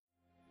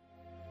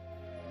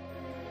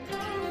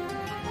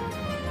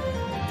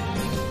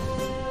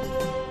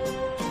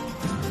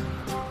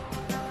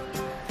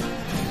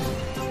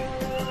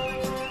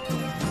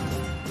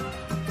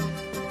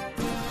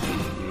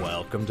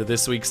Welcome to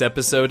this week's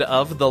episode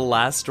of The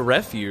Last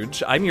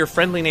Refuge. I'm your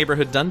friendly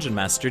neighborhood dungeon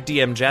master,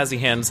 DM Jazzy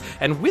Hands,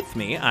 and with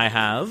me I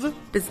have...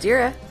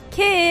 Bizdira.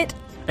 Kit.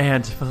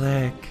 And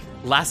Flick.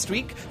 Last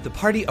week, the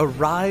party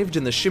arrived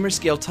in the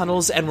Shimmerscale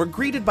tunnels and were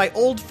greeted by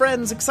old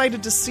friends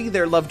excited to see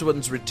their loved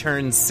ones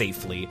return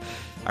safely.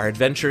 Our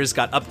adventurers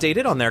got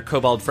updated on their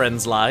kobold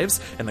friends' lives,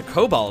 and the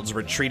kobolds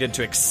were treated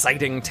to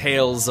exciting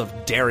tales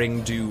of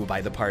daring do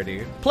by the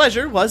party.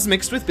 Pleasure was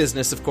mixed with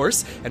business, of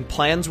course, and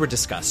plans were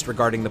discussed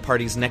regarding the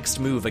party's next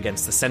move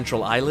against the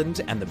Central Island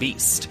and the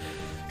Beast.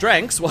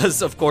 Dranks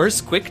was, of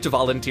course, quick to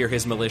volunteer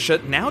his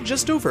militia, now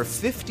just over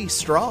 50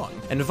 strong.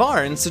 And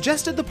Varn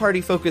suggested the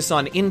party focus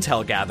on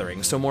intel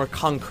gathering so more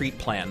concrete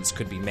plans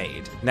could be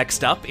made.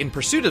 Next up, in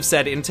pursuit of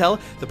said intel,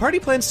 the party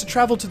plans to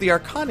travel to the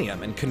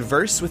Arcanium and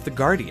converse with the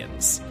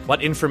Guardians.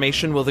 What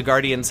information will the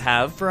Guardians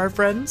have for our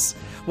friends?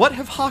 What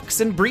have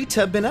Hawks and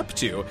Brita been up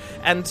to?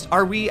 And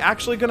are we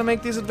actually going to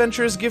make these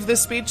adventurers give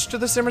this speech to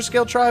the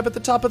Shimmerscale tribe at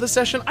the top of the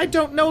session? I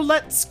don't know.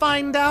 Let's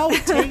find out.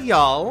 Hey,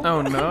 y'all.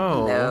 Oh,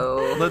 no.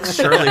 No. Let's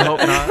surely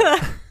hope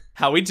not.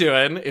 How we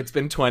doing? It's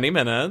been 20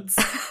 minutes.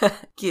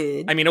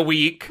 Good. I mean, a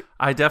week.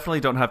 I definitely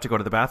don't have to go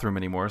to the bathroom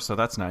anymore, so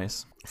that's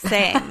nice.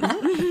 Same.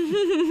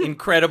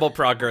 Incredible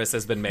progress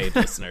has been made,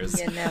 listeners.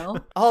 You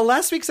know? Oh,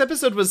 last week's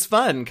episode was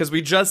fun because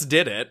we just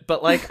did it, but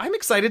I'm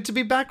excited to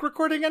be back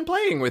recording and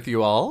playing with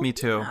you all. Me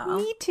too.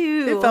 Me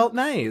too. It felt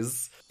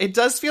nice. It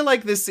does feel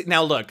like this.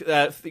 Now, look,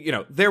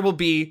 there will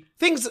be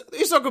things.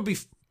 It's not going to be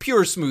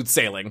pure smooth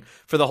sailing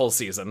for the whole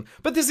season,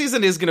 but this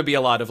season is going to be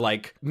a lot of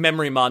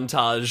memory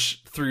montage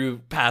through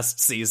past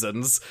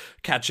seasons,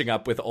 catching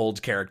up with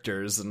old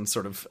characters and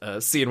sort of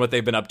seeing what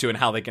they've been up to and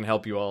how they can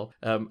help you all.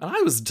 And I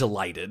was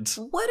delighted.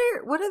 What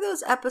are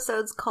those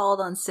episodes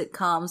called on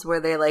sitcoms where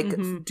they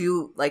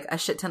do a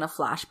shit ton of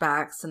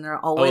flashbacks and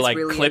they're always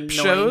really clip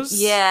annoying? shows?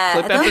 Yeah,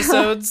 Clip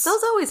episodes?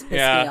 Those always piss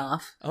me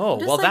off. Oh,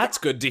 well, that's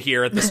good to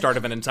hear at the start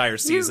of an entire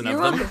season of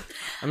them. welcome.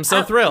 I'm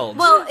so thrilled.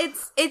 Well,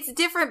 it's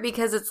different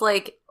because it's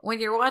when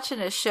you're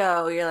watching a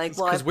show, you're like,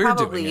 well, I've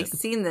probably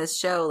seen this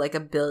show a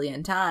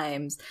billion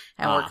times,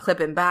 and we're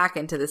clipping back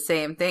into the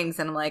same things,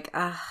 and I'm like,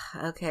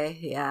 okay,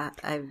 yeah,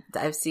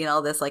 I've seen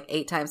all this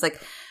 8 times.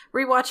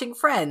 Rewatching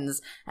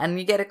Friends, and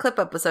you get a clip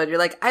episode, you're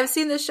like, I've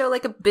seen this show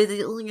 1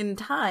 billion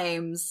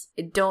times.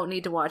 I don't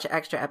need to watch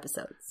extra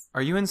episodes.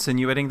 Are you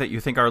insinuating that you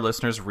think our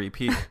listeners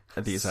repeat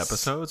these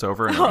episodes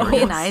over and I over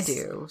mean, again? I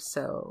do,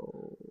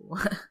 so...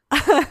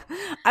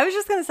 I was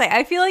just going to say,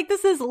 I feel like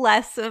this is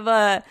less of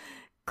a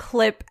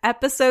clip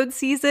episode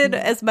season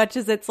as much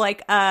as it's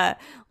a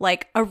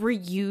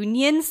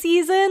reunion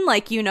season.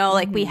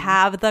 We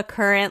have the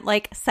current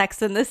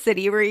Sex and the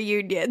City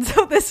reunion.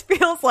 So this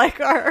feels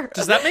like our...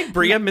 Does that make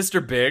Bria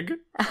Mr. Big?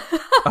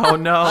 Oh,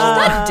 no.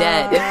 She's not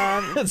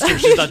dead. That's true,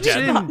 she's not She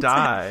dead. didn't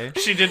die.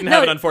 She didn't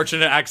have an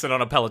unfortunate accident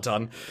on a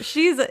Peloton.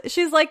 She's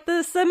like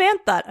the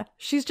Samantha.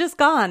 She's just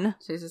gone.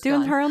 She's just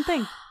doing gone. her own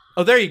thing.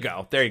 Oh, there you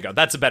go.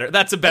 That's a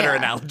better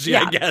analogy,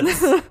 I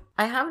guess.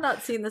 I have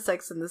not seen the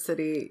Sex and the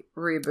City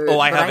reboot. Oh,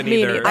 I haven't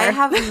either. I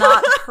have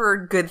not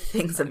heard good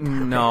things about it.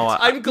 No,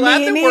 I'm glad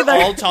Me that neither.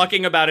 we're all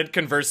talking about it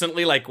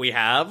conversantly like we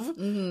have.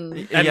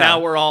 And now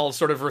we're all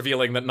sort of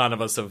revealing that none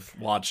of us have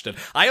watched it.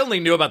 I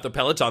only knew about the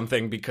Peloton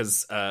thing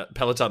because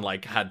Peloton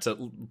had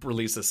to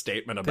release a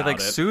statement about they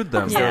it. sued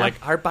them. They're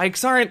like, our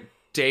bikes aren't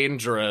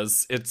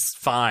dangerous. It's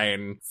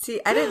fine. See,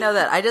 I didn't know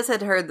that. I just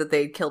had heard that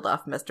they killed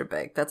off Mr.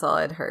 Big. That's all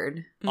I'd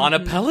heard. On a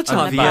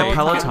Peloton Via bike.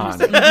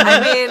 Peloton.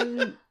 I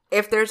mean,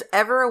 if there's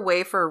ever a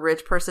way for a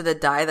rich person to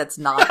die that's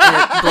not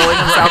blowing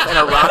himself in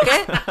a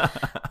rocket,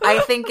 I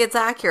think it's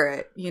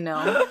accurate,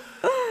 Oh,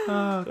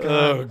 God.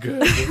 Oh,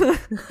 good.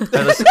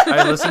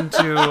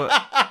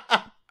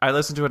 I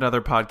listened to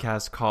another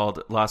podcast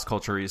called Las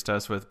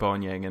Culturistas with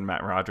Bowen Yang and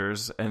Matt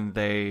Rogers, and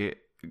they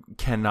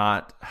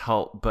cannot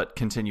help but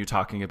continue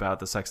talking about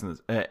the Sex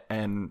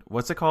and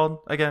what's it called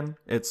again?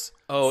 It's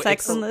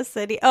Sex and the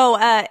City. Oh,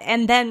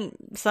 and then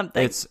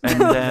something. It's and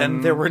then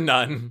Then there were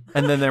none.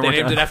 and then there They were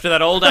named it after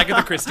that old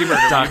Agatha Christie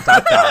murder. dot,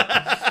 dot, dot.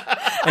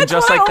 And That's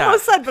just what like I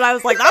almost that, said, but I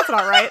was like, that's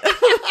not right.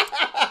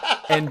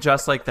 and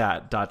just like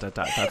that, dot dot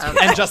dot. That's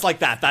what And just like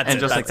that. That's and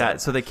it. just That's like that. it.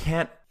 So they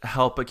can't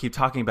help but keep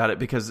talking about it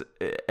because,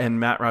 and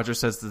Matt Rogers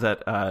says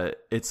that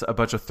it's a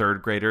bunch of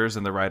third graders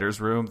in the writer's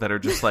room that are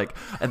just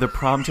and the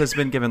prompt has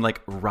been given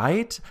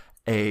write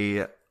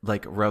a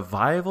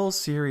revival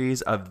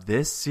series of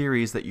this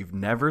series that you've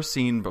never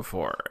seen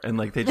before, and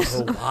they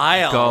just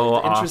Wild. go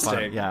off on Interesting.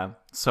 it. Yeah,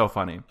 so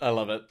funny. I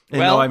love it.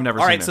 And no, I've never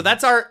all seen right, it. so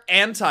that's our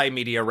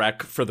anti-media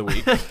rec for the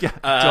week. Yeah,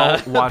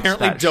 don't watch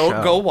apparently that don't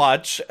show. go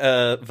watch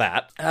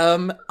that.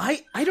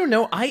 I don't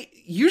know.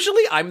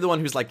 I'm the one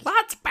who's like,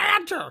 let's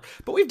banter,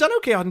 but we've done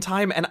okay on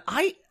time, and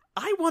I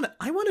want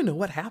to know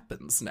what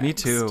happens next. Me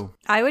too.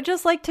 I would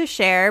just like to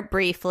share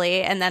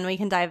briefly, and then we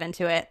can dive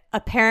into it.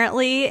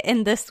 Apparently,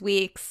 in this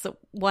week's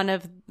one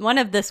of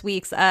this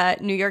week's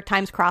New York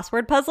Times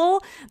crossword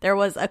puzzle, there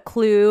was a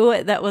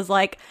clue that was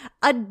a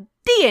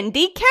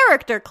D&D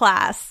character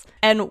class,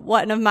 and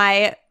one of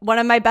my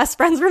best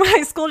friends from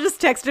high school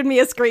just texted me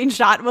a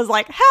screenshot and was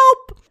like,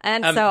 "Help!"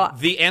 And so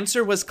the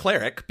answer was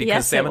cleric, because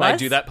yes, Sam and I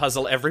do that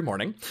puzzle every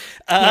morning.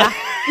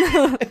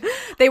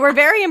 They were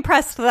very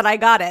impressed that I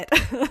got it.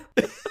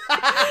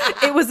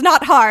 It was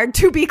not hard,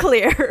 to be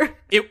clear.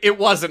 It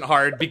wasn't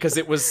hard because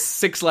it was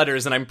 6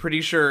 letters, and I'm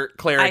pretty sure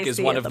cleric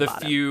is one of the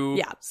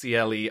few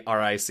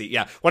C-L-E-R-I-C.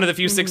 Yeah, one of the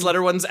few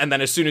 6-letter ones, and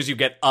then as soon as you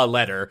get a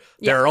letter,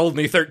 there are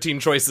only 13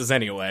 choices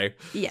anyway.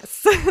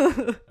 Yes.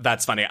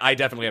 That's funny. I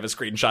definitely have a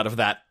screenshot of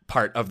that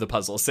part of the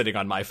puzzle sitting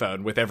on my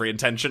phone with every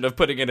intention of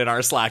putting it in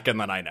our Slack, and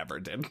then I never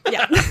did.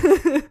 Yeah.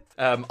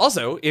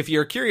 Also, if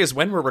you're curious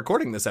when we're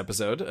recording this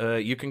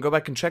episode, you can go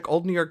back and check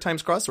old New York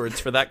Times crosswords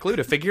for that clue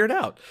to figure it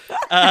out.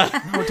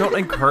 No, don't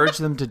encourage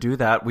them to do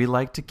that. We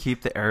like to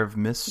keep the air of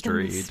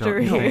mystery.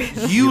 Don't you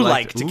think? You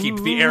like to keep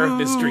the air of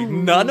mystery.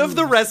 None of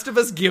the rest of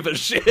us give a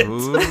shit.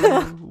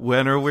 Ooh,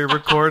 when are we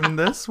recording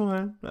this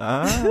one?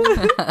 All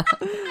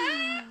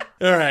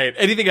right.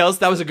 Anything else?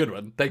 That was a good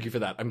one. Thank you for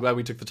that. I'm glad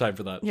we took the time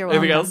for that. You're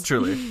Anything welcome. else?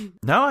 Truly.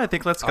 No, I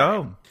think let's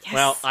go. Right. Yes.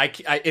 Well,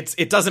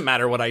 it doesn't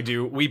matter what I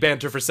do. We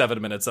banter for 7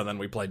 minutes and then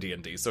we play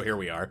D&D. So here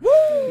we are.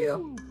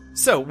 Woo!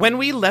 So when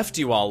we left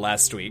you all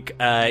last week,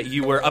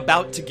 you were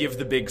about to give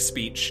the big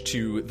speech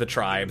to the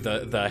tribe,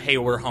 the "Hey,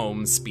 we're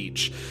home"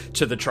 speech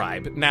to the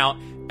tribe. Now,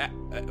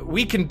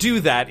 we can do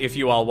that if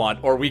you all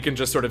want, or we can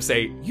just sort of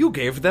say, you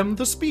gave them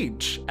the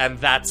speech, and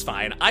that's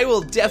fine. I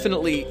will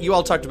definitely, you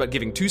all talked about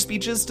giving 2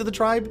 speeches to the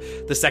tribe,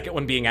 the second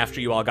one being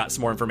after you all got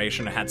some more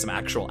information and had some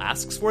actual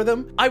asks for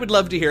them. I would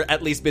love to hear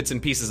at least bits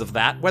and pieces of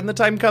that when the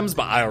time comes,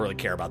 but I don't really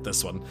care about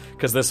this one,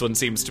 because this one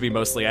seems to be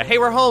mostly a, hey,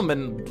 we're home,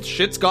 and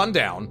shit's gone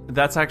down.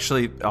 That's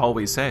actually all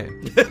we say.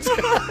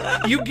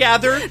 You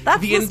gather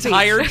the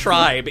entire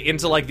tribe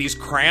into like these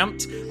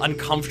cramped,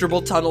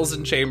 uncomfortable tunnels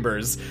and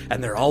chambers,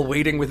 and they're all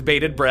waiting with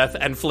bated breath,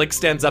 and Flick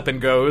stands up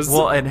and goes...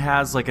 Well, and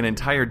has like an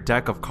entire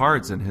deck of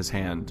cards in his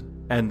hand,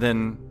 and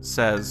then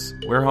says,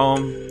 we're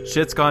home,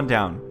 shit's gone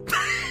down.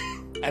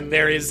 And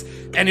there is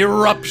an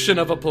eruption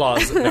of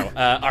applause. No,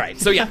 all right.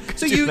 So yeah,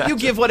 so you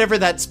give whatever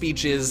that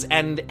speech is,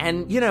 and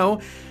you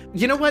know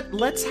what?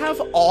 Let's have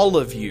all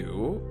of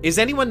you. Is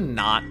anyone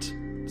not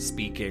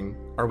speaking?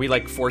 Are we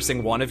like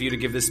forcing one of you to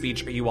give this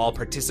speech? Are you all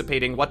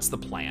participating? What's the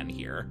plan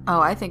here?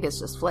 Oh, I think it's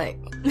just Flick.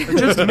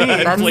 Just me.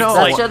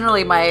 That's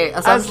generally my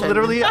assumption. As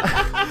literally,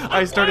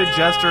 I started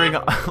gesturing,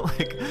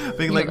 like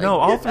being like, no,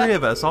 all three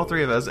of us.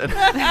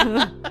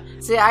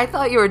 And see, I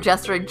thought you were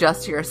gesturing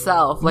just to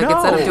yourself. Like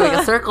instead of doing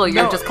a circle,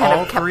 you're just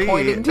kind of kept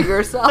pointing to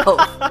yourself.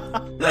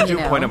 I do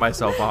point at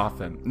myself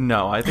often.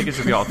 No, I think it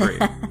should be all 3.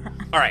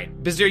 All right,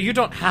 Bizir, you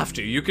don't have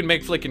to. You can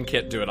make Flick and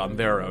Kit do it on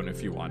their own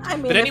if you want. I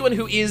mean, but anyone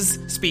who is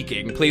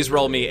speaking, please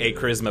roll me a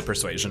charisma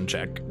persuasion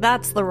check.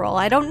 That's the roll.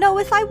 I don't know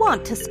if I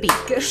want to speak.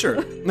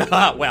 Sure.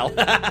 Well.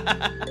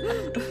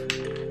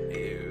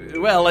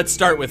 Well, let's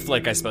start with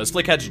Flick, I suppose.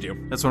 Flick, how'd you do?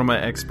 That's one of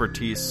my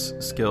expertise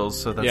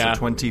skills, so that's a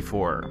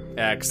 24.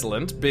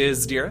 Excellent.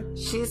 Biz, Dira?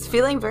 She's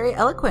feeling very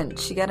eloquent.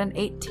 She got an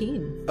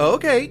 18.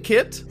 Okay,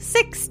 Kit?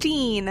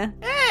 16.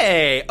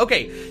 Hey!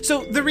 Okay,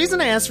 so the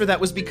reason I asked for that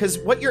was because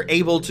what you're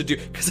able to do...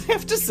 Because I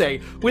have to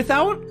say,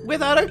 without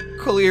a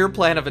clear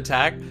plan of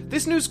attack,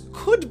 this news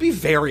could be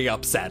very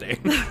upsetting.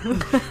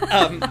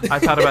 I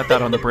thought about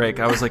that on the break.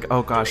 I was like,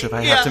 oh gosh, if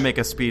I have to make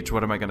a speech,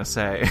 what am I going to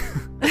say?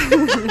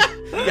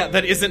 Yeah,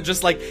 that isn't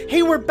just like,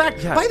 hey, we're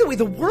back. Yeah. By the way,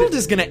 the world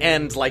is going to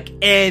end, like,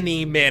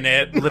 any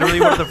minute. Literally,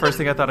 one of the first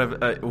thing I thought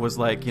of was,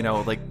 like, you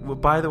know, like,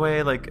 by the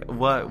way, like,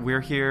 what, we're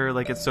here,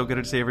 like, it's so good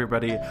to see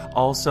everybody.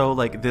 Also,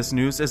 like, this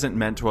news isn't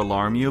meant to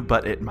alarm you,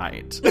 but it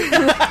might.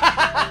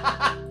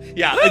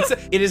 Yeah,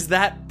 it is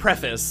that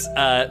preface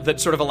that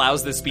sort of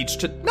allows this speech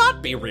to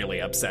not be really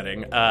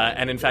upsetting,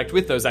 and in fact,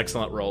 with those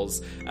excellent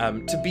rolls,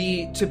 to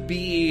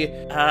be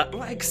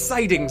well,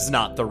 exciting's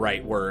not the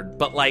right word,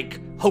 but like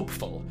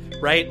hopeful,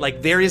 right?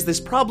 Like there is this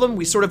problem,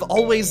 we sort of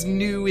always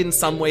knew in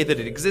some way that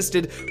it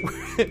existed.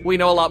 We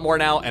know a lot more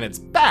now, and it's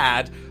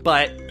bad,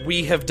 but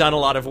we have done a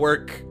lot of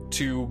work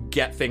to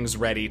get things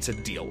ready to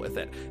deal with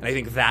it. And I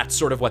think that's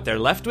sort of what they're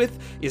left with,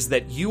 is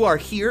that you are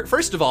here.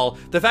 First of all,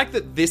 the fact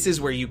that this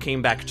is where you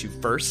came back to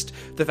first,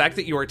 the fact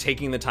that you are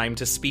taking the time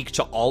to speak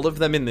to all of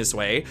them in this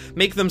way,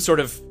 make them sort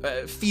of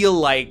feel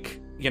like,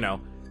 you know,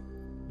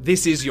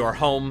 this is your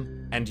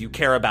home and you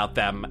care about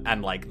them,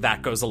 and like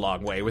that goes a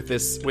long way with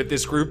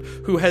this group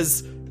who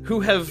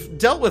have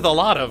dealt with a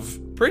lot of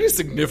pretty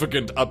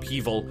significant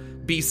upheaval,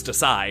 beast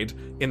aside,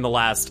 in the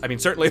last, I mean,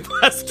 certainly the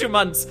last 2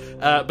 months,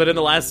 but in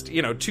the last,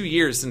 2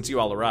 years since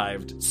you all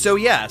arrived. So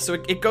yeah, so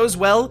it goes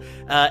well,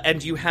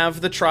 and you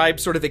have the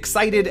tribe sort of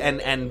excited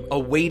and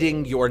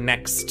awaiting your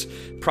next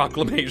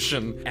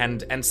proclamation,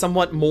 and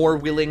somewhat more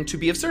willing to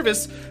be of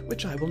service,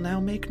 which I will now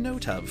make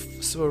note of,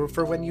 so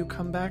for when you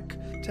come back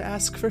to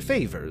ask for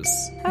favors.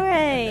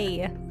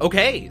 Hooray!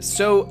 Okay,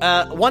 so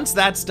once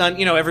that's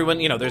done, everyone,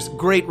 there's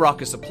great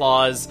raucous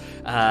applause.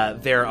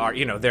 There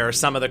are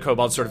some of the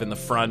kobolds sort of in the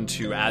front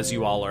who, as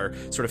you all are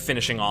sort of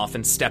finishing off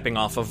and stepping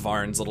off of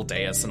Varn's little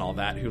dais and all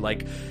that, who,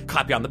 like,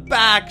 clap you on the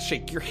back,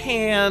 shake your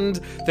hand.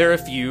 There are a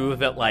few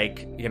that,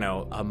 like, you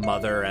know, a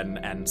mother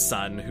and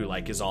son who,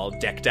 like, is all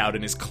decked out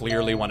and is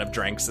clearly one of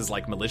Dranx's,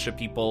 like, militia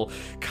people,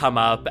 come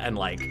up and,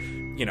 like,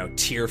 you know,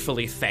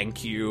 tearfully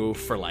thank you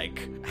for,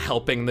 like,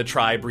 helping the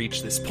tribe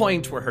reach this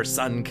point where her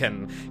son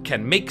can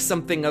make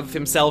something of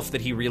himself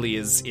that he really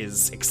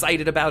is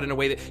excited about in a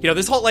way that, you know,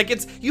 this whole, like,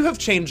 it's, you have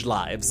changed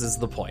lives is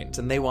the point,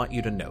 and they want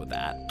you to know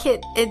that.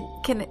 Kit,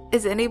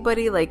 is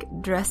anybody, like,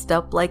 dressed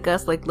up like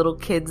us, like little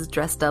kids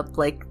dressed up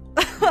like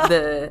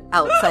the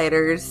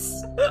outsiders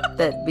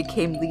that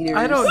became leaders?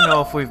 I don't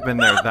know if we've been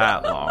there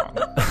that long.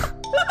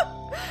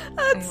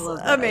 That's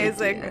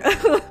amazing.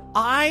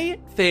 I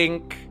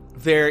think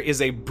there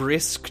is a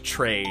brisk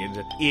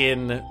trade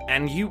in,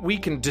 and we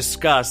can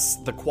discuss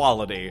the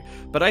quality,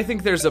 but I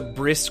think there's a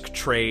brisk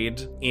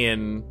trade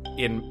in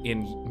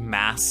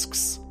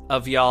masks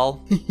of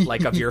y'all,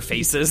 like of your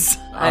faces.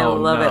 I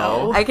love it.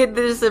 I can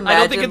just imagine. I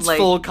don't think it's like,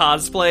 full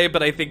cosplay,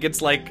 but I think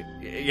it's like,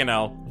 you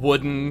know,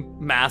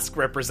 wooden mask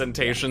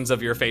representations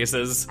of your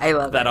faces. I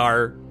love that it.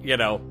 Are, you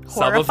know, horrifying?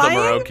 Some of them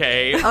are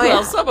okay. Oh,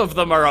 well, some of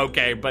them are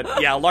okay,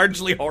 but yeah,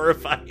 largely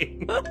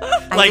horrifying.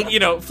 Like, you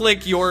know,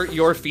 Flick,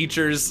 your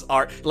features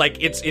are like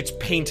it's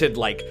painted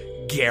like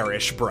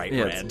garish bright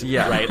red,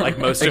 right? Like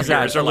most of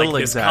yours are like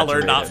this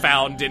color not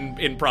found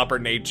in proper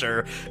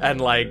nature,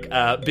 and like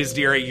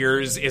Bizdira,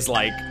 yours is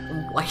like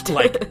white,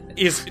 like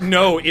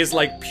is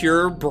like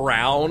pure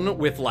brown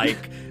with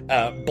like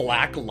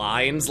black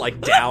lines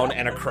like down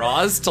and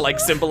across to like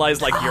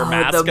symbolize like your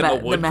mask and the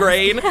wood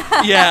grain.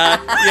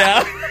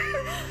 Yeah.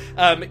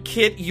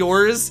 Kit,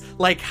 yours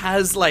like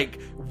has like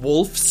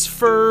wolf's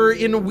fur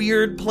in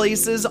weird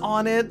places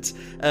on it.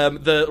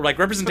 The like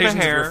representations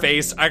of your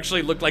face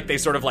actually look like they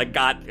sort of like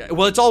got,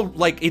 well, it's all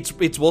like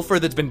it's wolf fur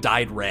that's been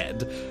dyed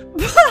red.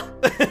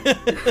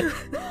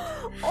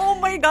 Oh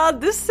my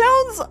god, this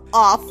sounds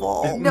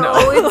awful.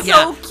 No, it's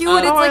so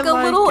cute. It's like a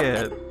little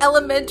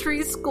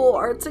elementary school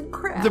arts and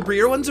crafts. The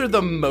Bria ones are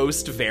the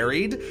most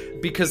varied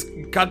because,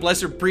 God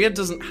bless her, Bria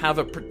doesn't have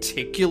a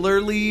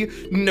particularly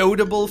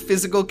notable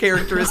physical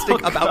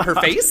characteristic about her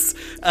face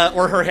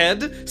or her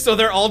head. So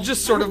they're all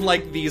just sort of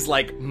like these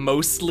like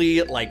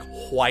mostly like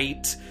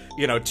white,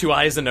 you know, 2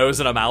 eyes, a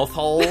nose, and a mouth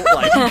hole.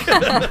 Like,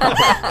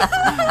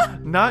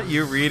 not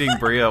you reading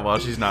Bria while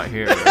she's not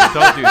here.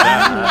 Don't do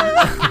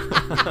that.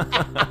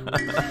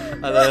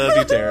 I love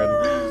you, Taryn.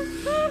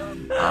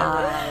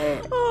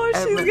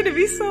 She's gonna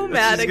be so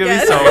mad again.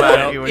 Gonna be so mad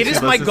at you when it she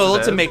is my goal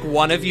to to make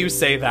one of you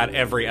say that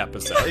every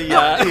episode.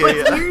 Yeah.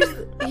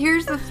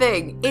 Here's the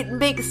thing. It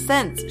makes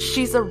sense.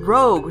 She's a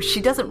rogue. She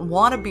doesn't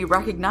want to be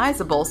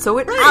recognizable, so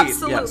it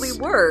absolutely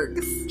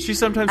works. She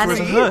sometimes wears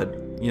a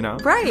hood, you know?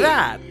 Right.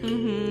 That.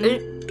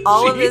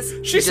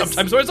 Mm-hmm. She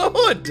sometimes wears a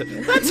hood.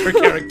 That's her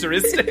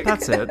characteristic.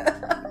 That's it.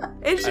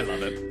 I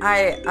love it.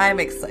 I'm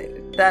excited.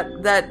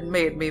 That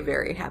made me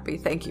very happy.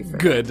 Thank you for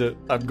Good. that.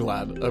 I'm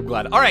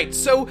glad. All right.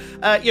 So,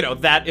 you know,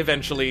 that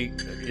eventually,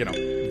 you know,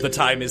 the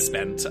time is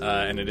spent,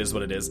 and it is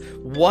what it is.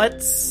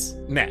 What's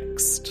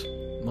next?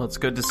 Well, it's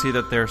good to see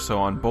that they're so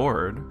on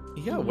board.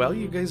 Yeah, well,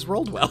 you guys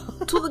rolled well.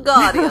 To the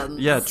Guardians.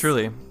 Yeah,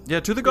 truly. Yeah,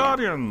 to the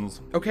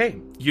Guardians. Okay,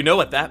 you know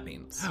what that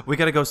means. We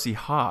gotta go see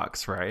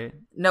Hawks, right?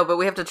 No, but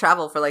we have to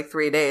travel for like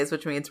 3 days,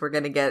 which means we're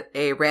gonna get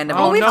a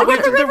random... we have to go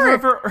to the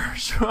river. I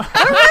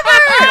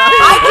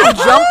can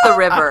jump the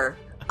river.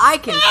 I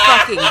can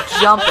fucking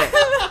jump it.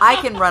 I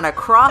can run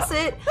across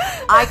it.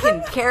 I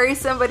can carry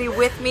somebody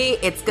with me.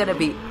 It's gonna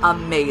be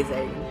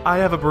amazing. I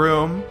have a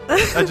broom.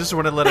 I just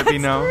want to let it be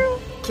known.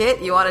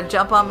 Kit, you want to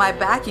jump on my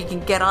back? You can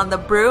get on the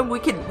broom. We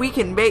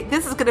can make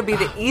this is going to be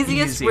the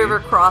easiest river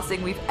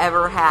crossing we've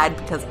ever had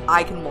because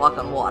I can walk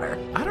on water.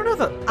 I don't know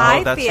that.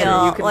 I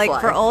feel like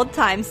fly. For old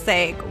time's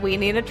sake, we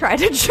need to try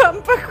to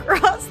jump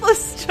across the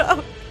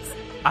stones.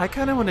 I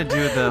kind of want to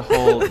do the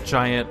whole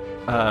giant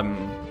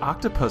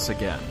octopus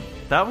again.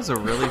 That was a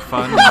really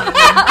fun.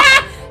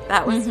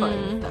 That was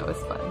fun. That was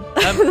fun.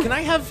 Can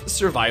I have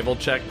survival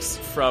checks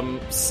from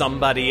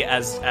somebody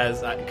as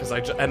because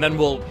and then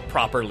we'll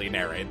properly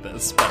narrate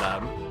this,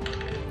 but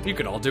you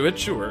can all do it,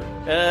 sure.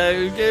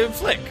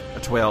 Flick. A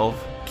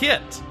 12.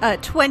 Kit.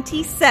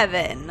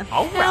 27.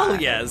 Oh,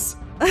 hell yes.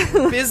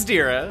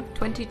 Bizdira.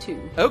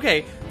 22.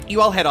 Okay,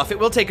 you all head off. It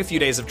will take a few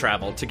days of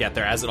travel to get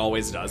there, as it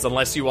always does,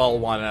 unless you all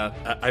want to,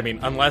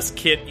 unless,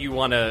 Kit, you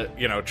want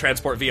to,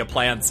 transport via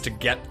plants to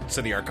get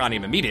to the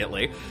Arcanium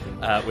immediately,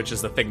 which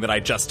is the thing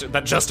that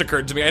just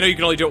occurred to me. I know you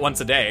can only do it once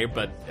a day,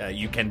 but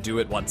you can do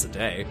it once a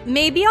day.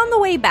 Maybe on the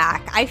way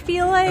back. I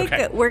feel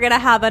like we're going to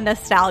have a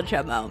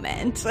nostalgia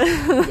moment.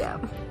 Yeah.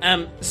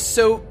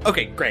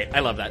 Okay, great. I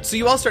love that. So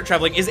you all start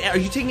traveling. Are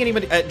you taking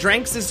anybody?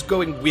 Dranx is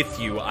going with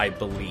you, I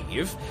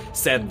believe.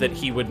 Said that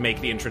he would make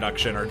the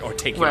introduction or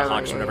take you to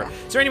Hawks or whatever.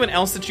 Yeah. Is there anyone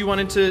else that you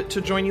wanted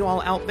to join you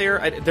all out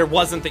there? There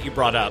wasn't that you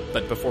brought up,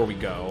 but before we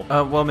go.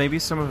 Well, maybe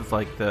some of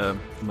like the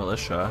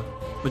militia,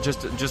 but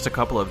just a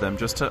couple of them,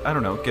 just to, I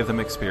don't know, give them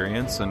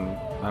experience and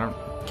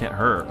can't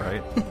hurt,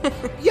 right?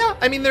 Yeah,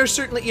 I mean, there's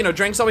certainly,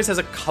 Dranks always has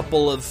a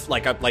couple of,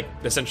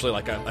 essentially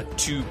a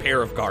 2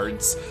 pair of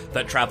guards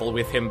that travel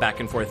with him back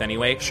and forth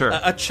anyway. Sure.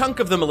 A chunk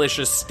of the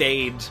militia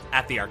stayed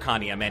at the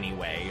Arcanium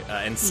anyway,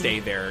 and stay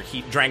there.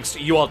 Dranks,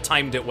 you all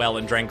timed it well,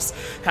 and Dranks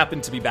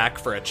happened to be back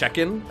for a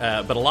check-in,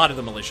 but a lot of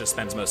the militia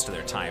spends most of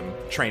their time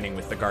training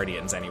with the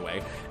Guardians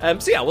anyway.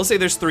 So yeah, we'll say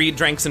there's 3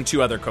 Dranks and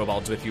 2 other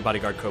kobolds with you,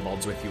 bodyguard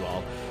kobolds with you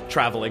all,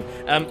 traveling.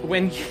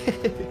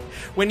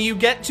 When you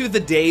get to the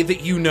day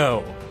that you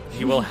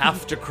will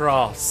have to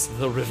cross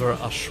the River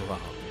Ushrog,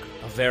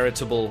 a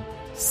veritable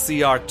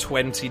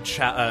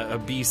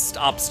CR20 beast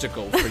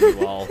obstacle for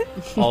you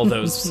all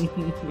those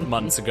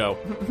months ago.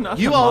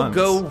 You all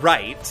go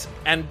right,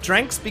 and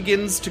Dranks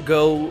begins to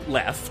go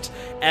left,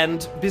 and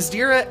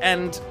Bizdira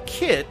and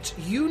Kit,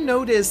 you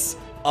notice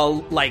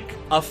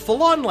a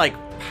full-on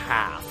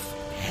path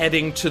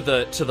heading to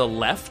the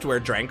left where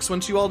Dranks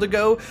wants you all to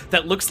go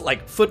that looks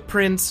like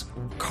footprints,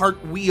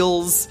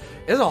 cartwheels.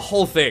 There's a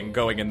whole thing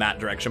going in that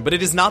direction, but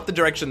it is not the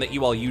direction that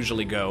you all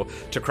usually go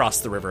to cross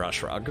the River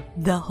Ushrog.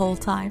 The whole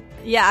time?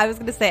 Yeah, I was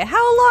going to say,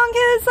 how long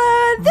has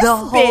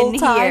this been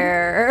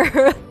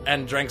here?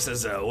 And Drank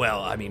says,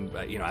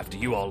 after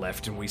you all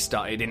left and we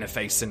started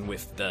interfacing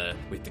with the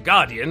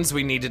Guardians,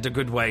 we needed a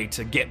good way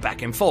to get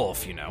back and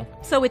forth,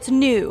 So it's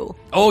new.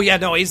 Oh, yeah,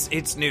 no,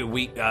 it's new.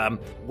 We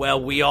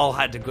all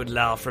had a good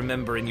laugh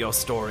remembering your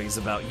stories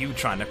about you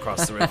trying to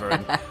cross the river,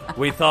 and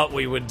we thought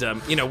we would,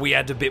 we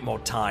had a bit more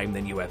time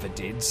than you ever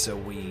did, so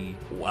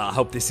I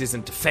hope this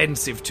isn't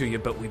offensive to you,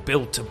 but we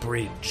built a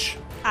bridge.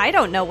 I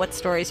don't know what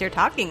stories you're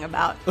talking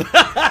about.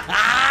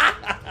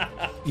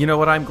 You know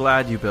what? I'm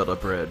glad you built a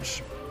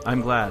bridge.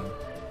 I'm glad.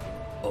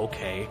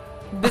 Okay.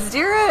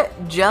 Bizdira,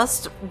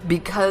 just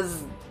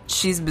because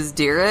she's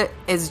Bizdira,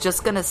 is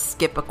just gonna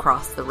skip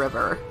across the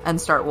river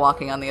and start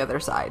walking on the other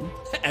side.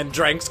 And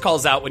Dranks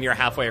calls out when you're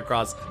halfway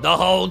across, the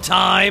whole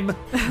time?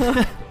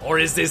 Or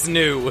is this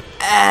new?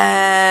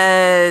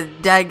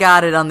 I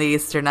got it on the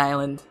Eastern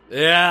Island.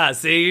 Yeah,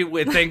 see?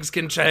 Things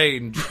can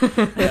change.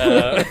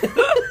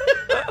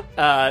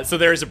 So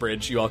there's a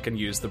bridge. You all can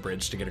use the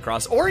bridge to get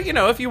across. Or,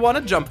 if you want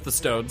to jump the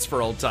stones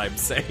for old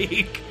time's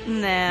sake.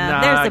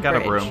 Nah, there's I the got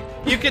bridge. a broom.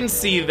 You can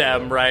see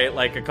them, right?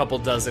 Like a couple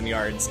dozen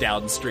yards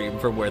downstream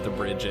from where the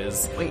bridge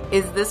is. Wait,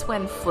 is this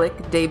when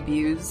Flick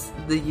debuts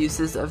the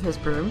uses of his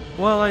broom?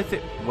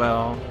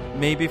 Well,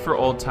 maybe for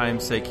old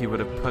time's sake, he would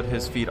have put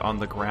his feet on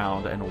the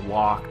ground and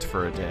walked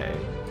for a day.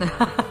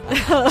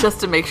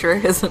 Just to make sure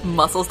his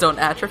muscles don't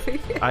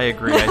atrophy? I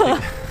agree. I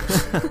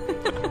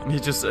think he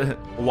just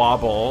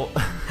wobble.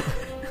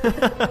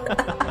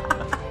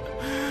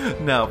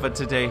 No, but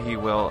today he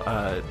will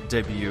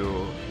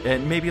debut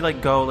and maybe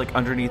go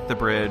underneath the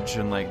bridge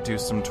and do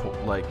some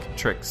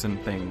tricks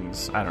and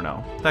things. I don't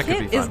know. That could be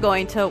fun. Kit is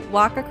going to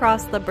walk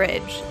across the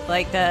bridge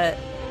like a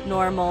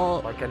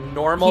normal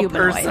humanoid.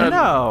 person.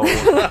 No.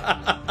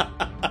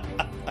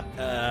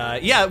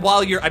 Yeah,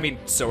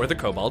 so are the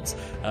kobolds.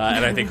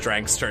 And I think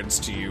Dranks turns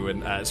to you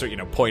and,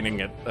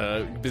 pointing at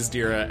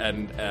Bizdira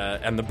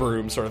and the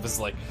broom, sort of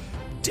is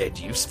dead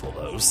useful,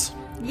 those.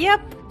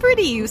 Yep,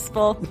 pretty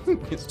useful.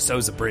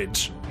 So's a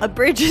bridge. A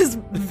bridge is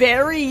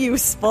very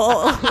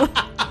useful.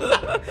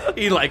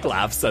 He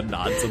laughs and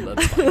nods, and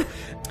that's fine.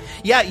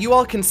 Yeah, you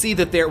all can see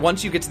that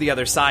once you get to the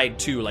other side,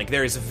 too,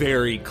 there is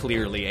very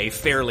clearly a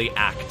fairly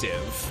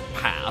active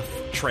path,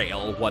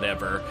 trail,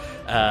 whatever,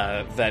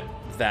 that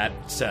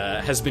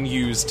has been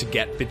used to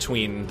get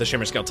between the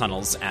Shimmerscale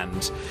tunnels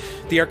and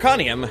the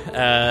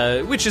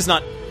Arcanium, which is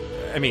not...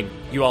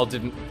 you all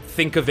didn't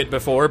think of it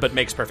before, but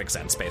makes perfect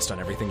sense based on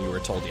everything you were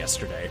told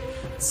yesterday.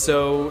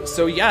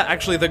 So yeah,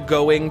 actually the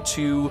going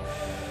to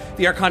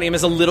the Arcanium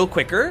is a little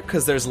quicker,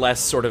 because there's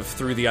less sort of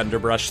through the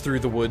underbrush, through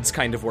the woods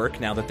kind of work,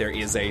 now that there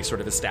is a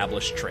sort of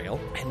established trail.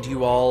 And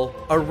you all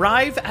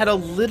arrive at a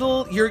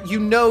little... You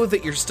know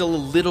that you're still a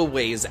little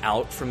ways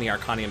out from the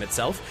Arcanium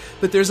itself,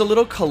 but there's a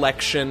little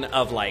collection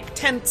of,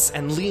 tents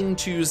and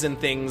lean-tos and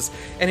things,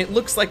 and it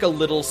looks like a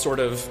little sort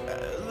of...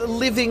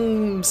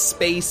 living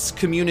space,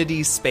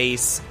 community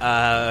space,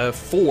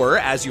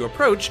 as you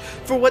approach,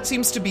 for what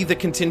seems to be the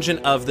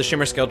contingent of the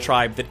Shimmerscale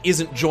tribe that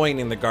isn't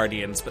joining the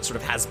Guardians, but sort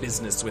of has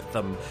business with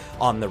them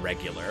on the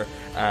regular.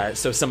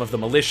 So some of the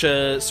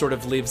militia sort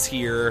of lives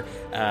here,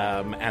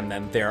 and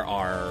then there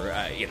are,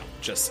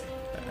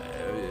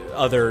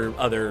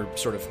 other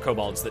sort of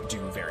kobolds that do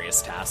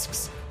various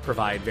tasks,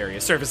 provide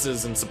various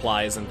services and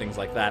supplies and things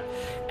like that.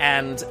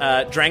 And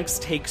Dranks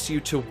takes you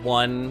to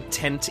one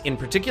tent in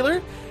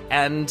particular,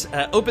 and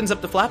opens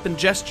up the flap and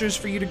gestures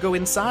for you to go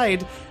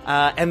inside.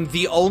 And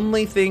the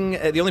only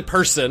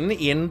person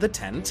in the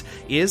tent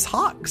is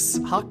Hawks.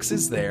 Hawks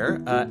is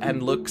there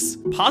and looks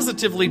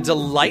positively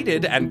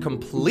delighted and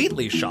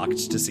completely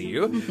shocked to see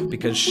you,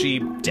 because she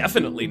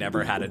definitely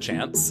never had a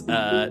chance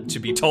to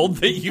be told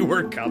that you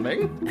were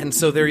coming. And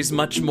so there is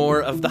much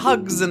more of the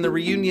hugs and the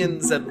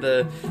reunions and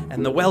the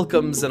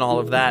welcomes and all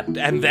of that.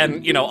 And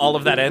then, all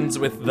of that ends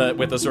with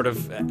a sort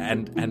of,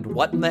 and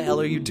what in the hell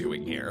are you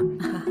doing here?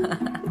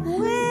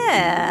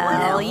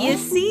 Well, you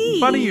see.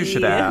 Funny you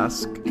should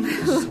ask.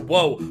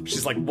 Whoa.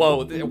 She's like,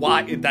 whoa,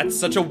 why? That's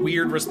such a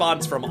weird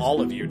response from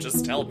all of you.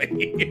 Just tell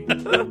me.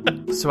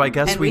 So I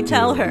guess and we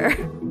tell her.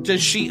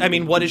 Does she, I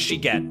mean, what does she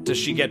get? Does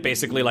she get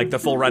basically like the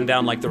full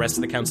rundown like the rest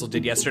of the council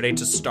did yesterday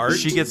to start?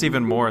 She gets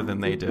even more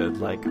than they did.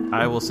 Like,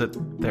 I will sit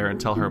there and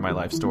tell her my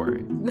life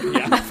story.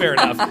 Yeah, fair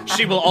enough.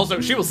 She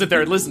will sit there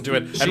and listen to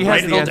it. She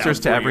has the answers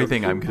to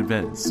everything, I'm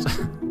convinced.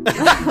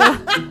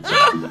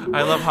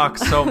 I love Hawk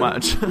so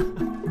much.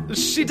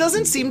 She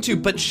doesn't seem to,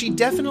 but she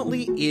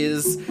definitely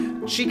is.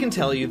 She can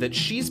tell you that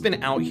she's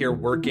been out here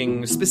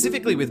working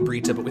specifically with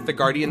Brita, but with the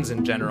Guardians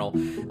in general.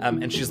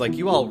 And she's like,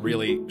 you all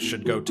really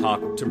should go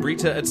talk to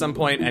Brita at some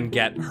point and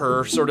get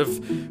her sort of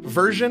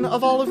version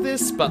of all of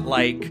this. But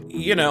like,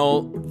 you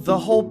know, the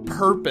whole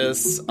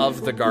purpose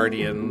of the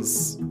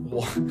Guardians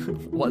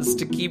was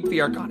to keep the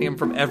Arcanium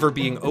from ever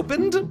being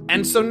opened.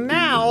 And so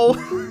now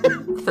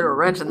threw a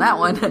wrench in that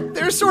one.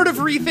 They're sort of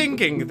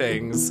rethinking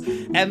things.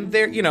 And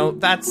they're, you know,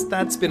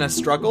 that's been a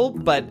struggle,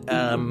 but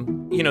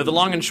you know, the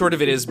long and short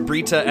of it is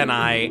Brita and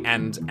I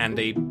and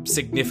a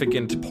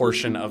significant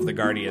portion of the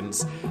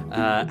Guardians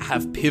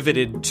have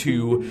pivoted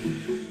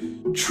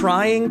to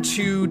trying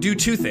to do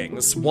two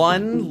things.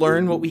 One,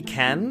 learn what we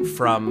can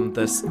from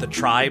the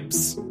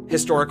tribe's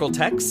historical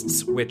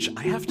texts, which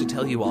I have to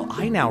tell you all,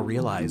 I now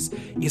realize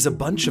is a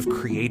bunch of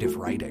creative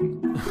writing.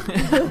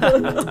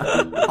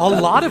 A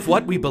lot of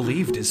what we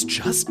believed is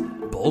just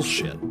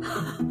bullshit.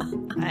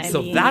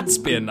 So that's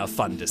been a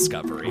fun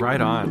discovery.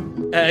 Right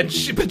on.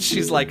 But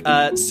she's like,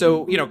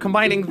 so, you know,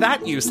 combining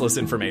that useless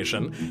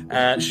information,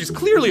 she's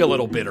clearly a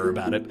little bitter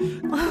about it,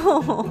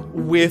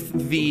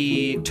 with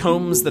the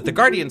tomes that the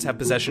Guardians have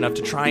possession of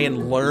to try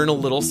and learn a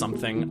little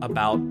something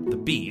about the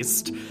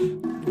beast.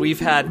 We've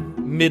had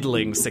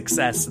middling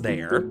success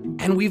there.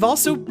 And we've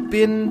also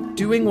been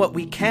doing what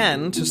we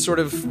can to sort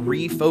of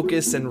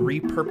refocus and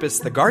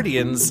repurpose the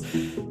Guardians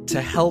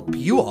to help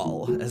you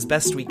all as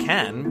best we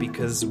can,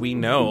 because we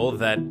know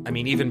that, I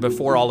mean, even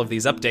before all of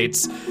these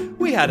updates,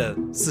 we had a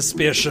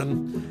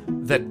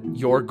suspicion that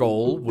your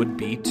goal would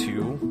be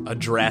to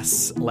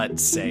address,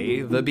 let's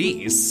say, the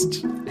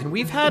beast. And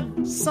we've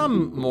had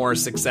some more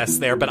success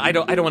there, but I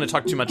don't want to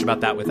talk too much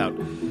about that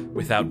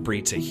without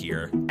Brita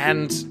here.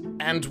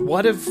 And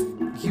what have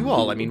you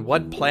all? I mean,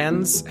 what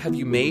plans have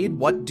you made?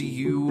 What do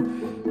you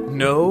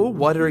know?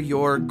 What are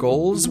your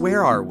goals?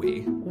 Where are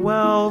we?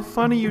 Well,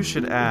 funny you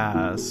should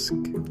ask.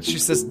 She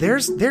says, there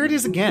it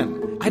is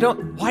again.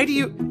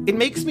 It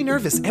makes me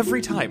nervous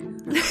every time.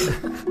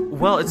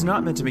 Well, it's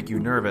not meant to make you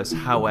nervous.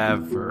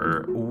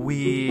 However,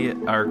 we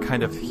are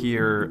kind of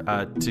here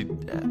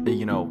to,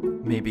 you know,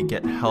 maybe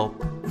get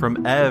help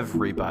from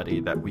everybody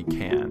that we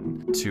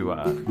can to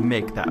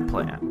make that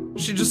plan.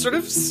 She just sort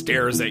of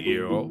stares at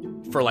you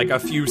for like a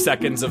few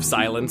seconds of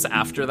silence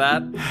after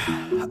that.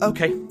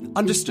 Okay,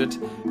 understood.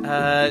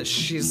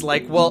 She's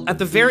like, well, at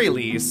the very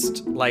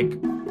least, like,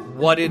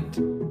 what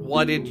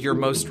did your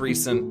most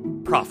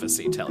recent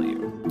prophecy tell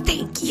you?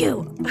 Thank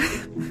you.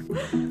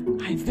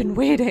 I've been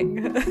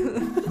waiting.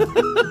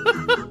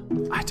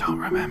 I don't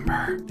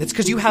remember. It's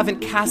because you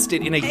haven't cast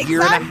it in a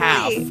year and a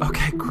half.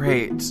 Okay,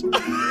 great.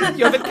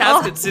 You haven't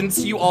cast it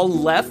since you all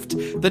left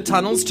the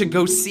tunnels to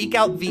go seek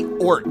out the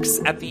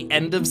orcs at the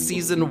end of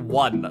season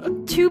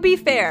 1. To be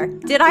fair,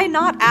 did I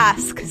not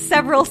ask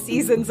several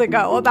seasons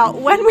ago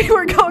about when we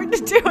were going to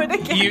do it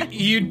again?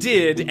 You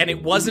did, and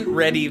it wasn't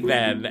ready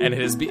then, and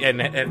it has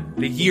and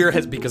the year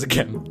has, because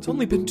again, it's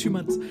only been 2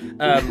 months.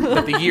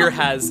 But the year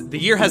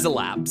has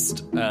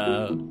elapsed.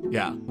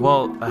 Yeah.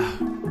 Well,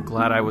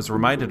 glad I was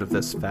reminded of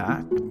this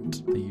fact.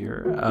 The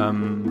year.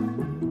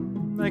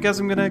 I guess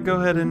I'm gonna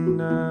go ahead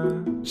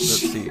and let's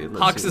see.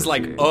 Hawks is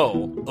like,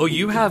 oh,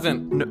 you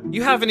haven't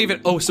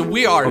even. Oh, so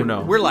we are. Oh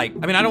no, we're like.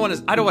 I mean, I don't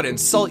want to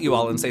insult you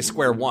all and say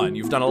square one.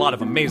 You've done a lot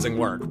of amazing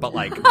work, but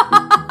like.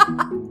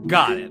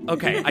 Got it.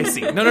 Okay, I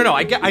see. No.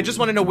 I just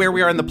want to know where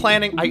we are in the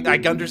planning. I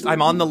understand.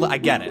 I'm on the. I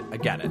get it.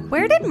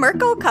 Where did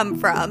Mirko come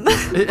from?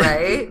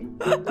 Right.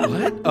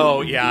 What?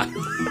 Oh yeah.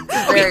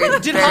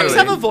 Did Hawks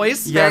have a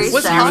voice? Yes, she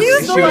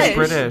was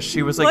British.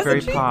 She was like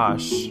very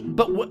posh.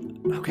 But what?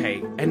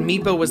 Okay, and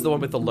Meepo was the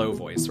one with the low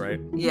voice, right?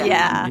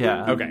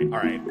 Yeah. Okay,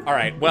 all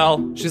right.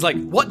 Well, she's like,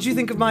 what did you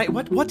think of my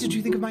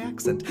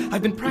accent?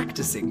 I've been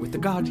practicing with the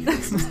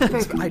Guardians.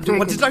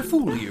 What, did I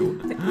fool you?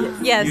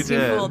 Yes, you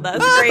fooled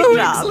us. Great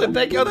job. Excellent,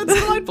 thank you. Oh, that's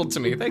delightful to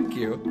me, thank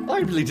you. I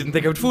really didn't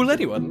think I would fool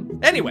anyone.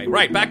 Anyway,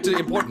 right, back to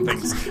important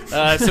things.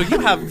 So you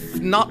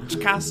have not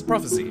cast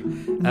prophecy.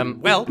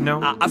 Well, no.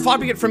 Far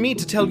be it from me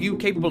to tell you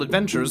capable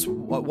adventurers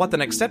what the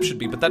next step should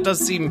be, but that does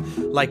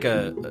seem like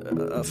a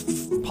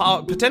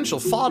potential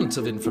font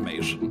of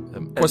information.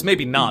 Of course,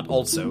 maybe not.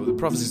 Also, the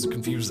prophecies are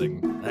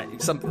confusing.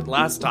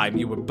 Last time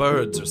you were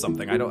birds or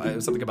something.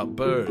 Something about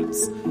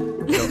birds.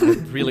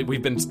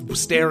 We've been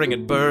staring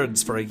at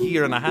birds for a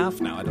year and a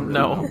half now. I don't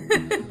know.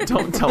 No,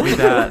 don't tell me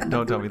that.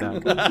 Don't tell me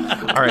that.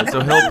 All right,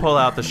 so he'll pull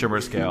out the shimmer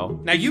scale.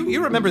 Now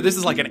you remember this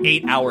is like an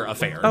 8-hour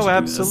affair. Oh,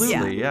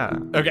 absolutely, yeah.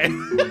 Okay.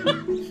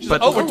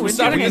 But we're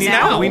starting this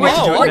now. We need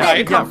to do it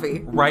now.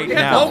 Coffee. Right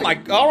now. Oh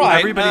my! All right.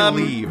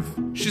 Everybody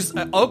leave. She's do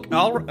you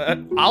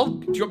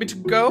want me to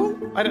go?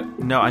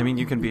 No, I mean,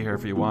 you can be here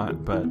if you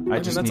want, but I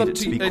just need it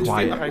to be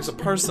quiet. It's a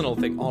personal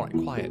thing. All right,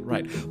 quiet,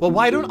 right. Well,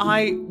 why don't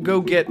I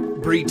go get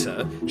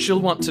Brita?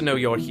 She'll want to know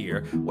you're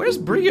here. Where's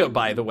Bria,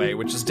 by the way?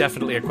 Which is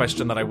definitely a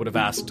question that I would have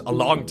asked a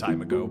long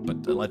time ago,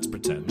 but let's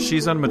pretend.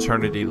 She's on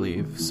maternity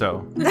leave,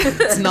 so...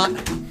 It's not...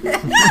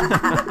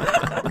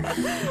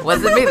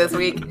 Wasn't me this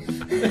week.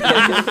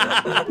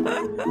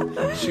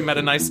 She met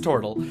a nice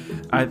turtle.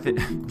 I think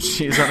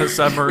she's on a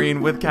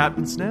submarine with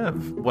Captain Sniff.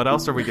 What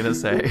else are we gonna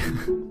say?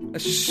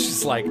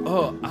 She's like,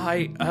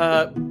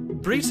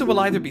 Brita will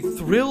either be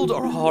thrilled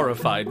or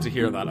horrified to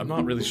hear that. I'm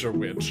not really sure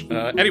which.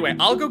 Anyway,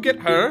 I'll go get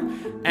her,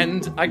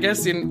 and I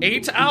guess in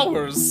 8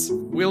 hours,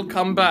 we'll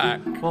come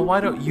back. Well,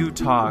 why don't you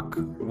talk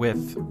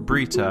with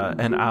Brita,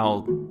 and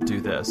I'll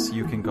do this.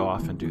 You can go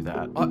off and do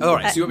that. All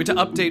right, so you want me to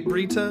update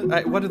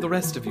Brita? What are the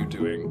rest of you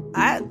doing?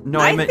 I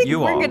meant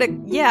you all.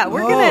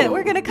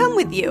 We're gonna come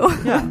with you.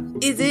 Yeah.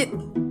 Is it...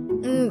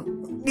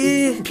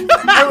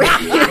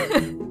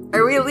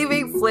 Are we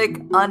leaving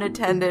Flick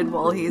unattended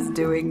while he's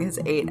doing his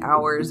 8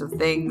 hours of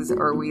things,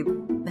 or are we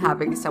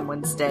having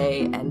someone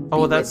stay and be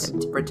with him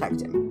to protect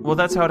him? Well,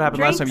 that's how it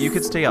happened last time. You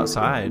could stay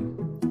outside.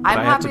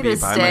 I'm happy to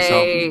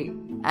stay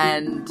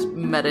and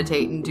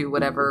meditate and do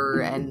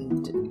whatever,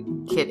 and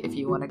Kit, if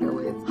you want to go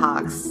with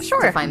Hawks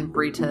to find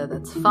Brita,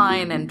 that's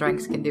fine, and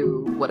Dranks can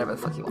do whatever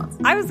the fuck he wants.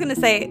 I was going to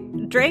say,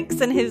 Dranks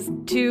and his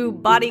 2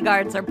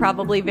 bodyguards are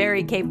probably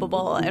very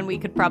capable, and we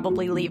could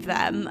probably leave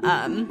them.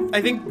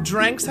 I think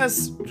Dranks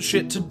has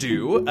shit to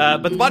do,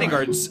 but the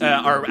bodyguards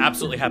are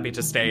absolutely happy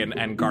to stay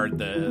and guard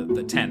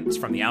the tents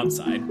from the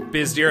outside.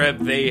 Bizdira,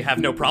 they have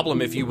no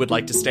problem if you would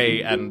like to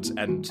stay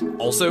and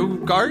also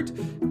guard.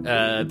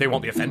 They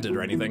won't be offended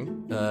or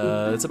anything.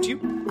 It's up to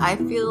you. I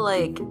feel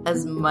like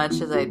as much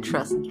as I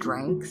trust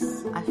Dranks,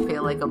 I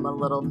feel like I'm a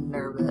little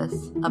nervous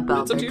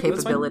about their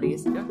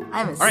capabilities. Yeah.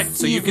 I'm all right,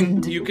 so you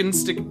can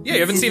stick. Yeah, you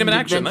haven't seen him in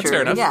action.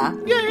 Adventure. That's fair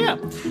enough. Yeah.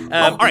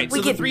 All right,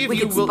 so the three of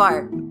you will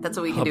spar. That's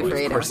what we can do for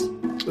 8 hours.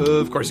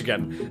 Of course you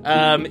can.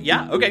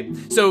 Okay.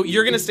 So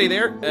you're going to stay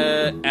there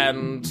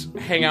and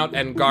hang out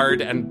and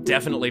guard and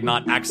definitely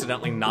not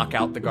accidentally knock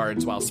out the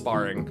guards while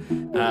sparring.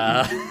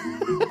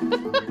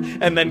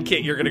 And then,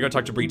 Kit, you're going to go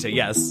talk to Brita,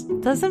 yes.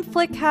 Doesn't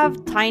Flick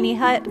have Tiny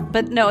Hut?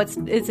 But no, it's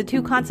the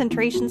 2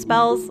 concentration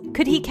spells.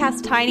 Could he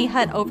cast Tiny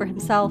Hut over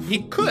himself?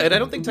 He could. I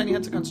don't think Tiny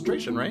Hut's a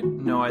concentration, right?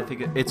 No, I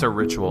think it's a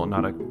ritual,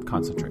 not a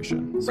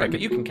concentration. So right, but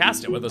you can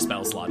cast it with a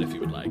spell slot if you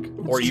would like.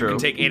 Or you can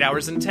take 8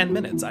 hours and 10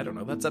 minutes. I don't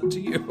know. That's up to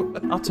you.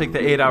 I'll take the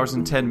 8 hours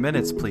and 10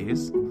 minutes,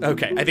 please.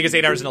 Okay, I think it's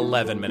 8 hours and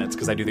 11 minutes,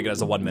 because I do think it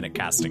has a 1 minute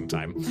casting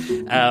time.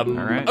 All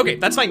right. Okay,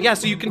 that's fine. Yeah,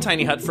 so you can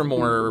Tiny Hut for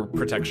more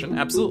protection.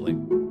 Absolutely.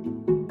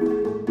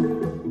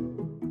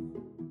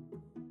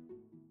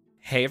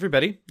 Hey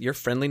everybody, your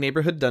friendly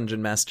neighborhood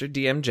dungeon master,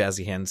 DM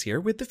Jazzy Hands here,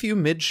 with a few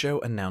mid-show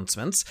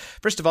announcements.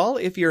 First of all,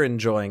 if you're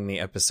enjoying the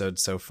episode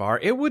so far,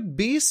 it would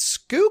be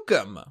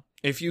skookum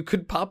if you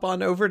could pop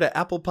on over to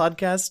Apple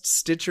Podcasts,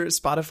 Stitcher,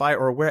 Spotify,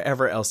 or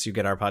wherever else you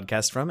get our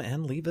podcast from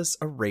and leave us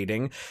a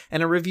rating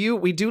and a review.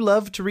 We do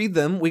love to read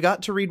them. We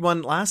got to read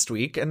one last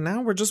week, and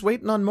now we're just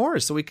waiting on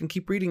more so we can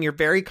keep reading your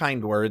very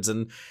kind words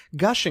and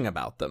gushing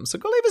about them. So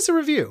go leave us a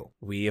review.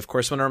 We, of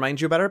course, want to remind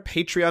you about our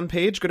Patreon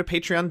page. Go to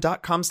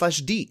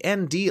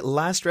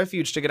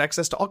patreon.com/DNDLastRefuge to get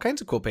access to all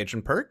kinds of cool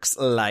patron perks,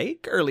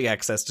 like early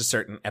access to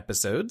certain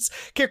episodes,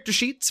 character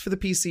sheets for the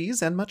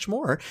PCs, and much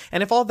more.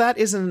 And if all that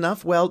isn't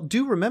enough, well,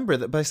 do remember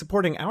that by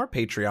supporting our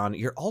Patreon,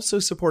 you're also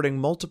supporting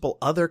multiple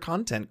other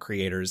content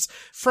creators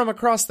from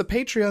across the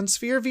Patreon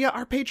sphere via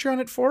our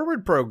Patreon It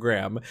Forward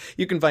program.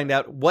 You can find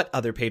out what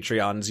other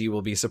Patreons you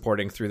will be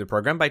supporting through the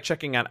program by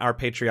checking out our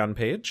Patreon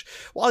page.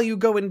 While you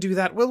go and do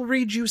that, we'll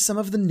read you some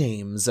of the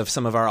names of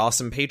some of our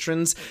awesome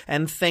patrons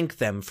and thank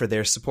them for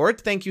their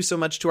support. Thank you so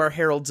much to our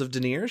Heralds of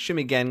Denier,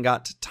 Shimmy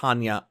Gangot,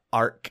 Tanya,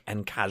 Arc,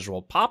 and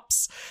Casual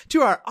Pops,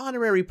 to our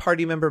honorary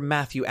party member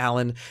Matthew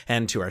Allen,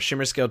 and to our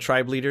Shimmerscale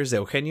tribe leaders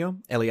Eugenio,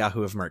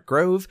 Eliyahu of Merk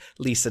Grove,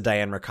 Lisa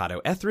Diane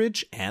Mercado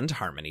Etheridge, and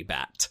Harmony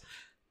Bat.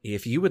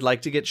 If you would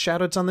like to get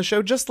shoutouts on the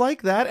show just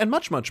like that and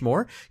much, much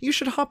more, you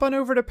should hop on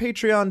over to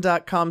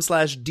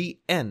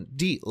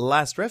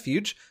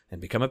patreon.com/DNDLastRefuge and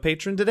become a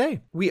patron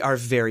today. We are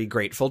very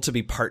grateful to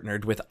be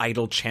partnered with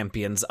Idle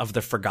Champions of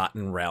the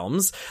Forgotten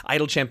Realms.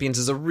 Idle Champions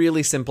is a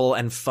really simple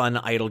and fun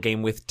idle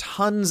game with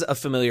tons of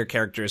familiar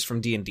characters from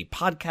D&D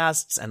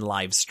podcasts and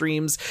live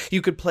streams.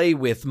 You could play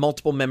with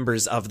multiple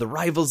members of the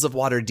Rivals of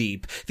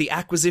Waterdeep, the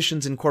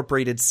Acquisitions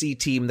Incorporated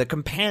C-Team, the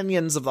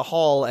Companions of the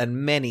Hall,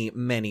 and many,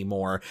 many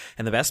more.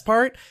 And the best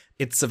part?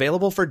 It's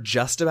available for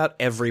just about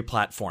every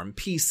platform,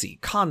 PC,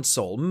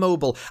 console,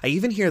 mobile. I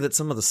even hear that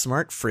some of the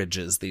smart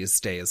fridges these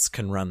days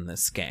can run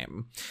this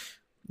game.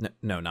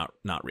 No, not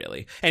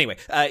really. Anyway,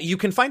 you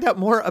can find out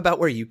more about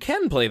where you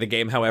can play the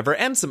game, however,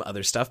 and some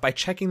other stuff by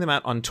checking them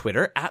out on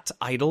Twitter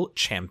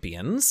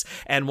 @IdleChampions.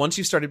 And once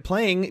you've started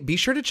playing, be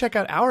sure to check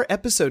out our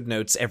episode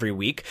notes every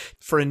week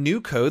for a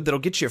new code that'll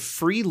get you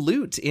free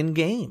loot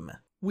in-game.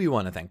 We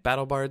want to thank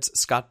BattleBards,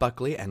 Scott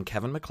Buckley, and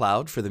Kevin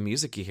MacLeod for the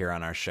music you hear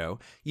on our show.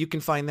 You can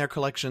find their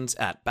collections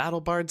at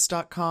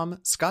battlebards.com,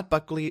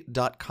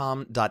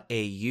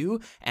 scottbuckley.com.au,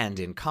 and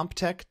in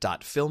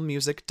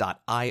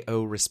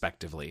comptech.filmmusic.io,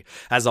 respectively.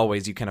 As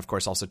always, you can, of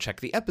course, also check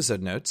the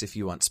episode notes if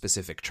you want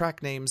specific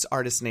track names,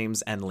 artist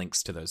names, and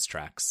links to those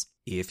tracks.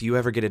 If you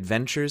ever get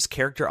adventures,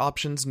 character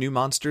options, new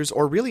monsters,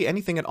 or really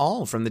anything at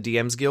all from the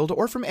DMs Guild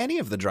or from any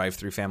of the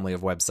Drive-Thru family of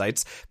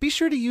websites, be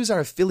sure to use our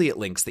affiliate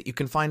links that you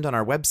can find on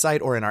our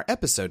website or in our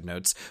episode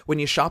notes when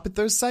you shop at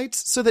those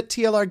sites so that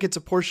TLR gets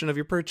a portion of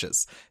your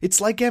purchase. It's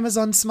like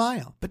Amazon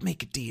Smile, but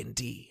make it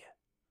D&D.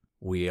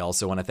 We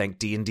also want to thank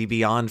D&D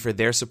Beyond for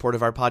their support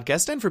of our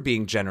podcast and for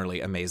being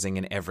generally amazing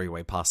in every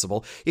way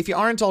possible. If you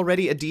aren't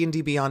already a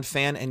D&D Beyond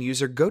fan and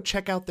user, go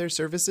check out their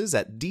services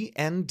at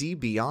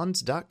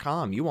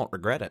dndbeyond.com. You won't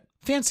regret it.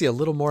 Fancy a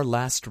little more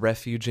last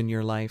refuge in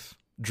your life?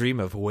 Dream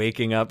of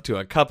waking up to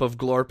a cup of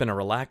glorp and a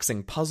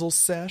relaxing puzzle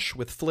sesh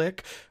with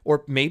Flick?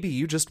 Or maybe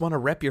you just want to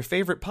rep your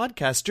favorite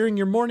podcast during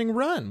your morning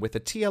run with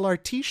a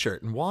TLR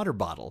t-shirt and water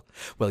bottle.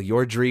 Well,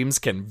 your dreams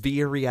can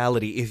be a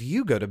reality if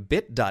you go to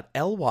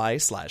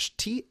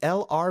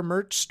bit.ly/TLR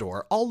merch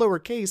store, all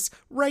lowercase,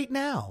 right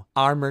now.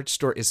 Our merch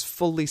store is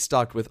fully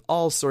stocked with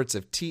all sorts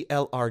of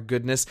TLR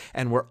goodness,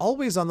 and we're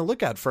always on the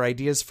lookout for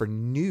ideas for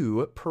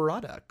new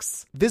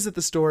products. Visit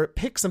the store,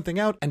 pick something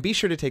out, and be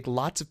sure to take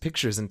lots of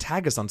pictures and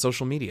tag us on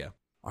social media.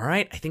 All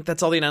right, I think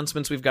that's all the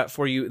announcements we've got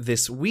for you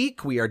this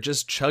week. We are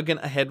just chugging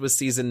ahead with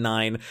Season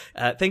 9.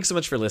 Thanks so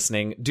much for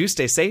listening. Do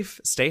stay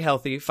safe, stay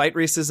healthy, fight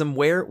racism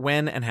where,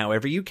 when, and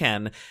however you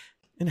can.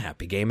 And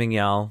happy gaming,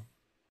 y'all.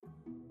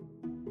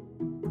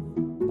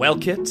 Well,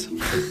 Kit,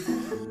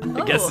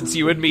 I guess it's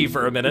you and me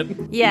for a minute.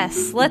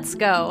 Yes, let's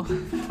go.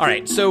 All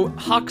right, so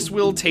Hawks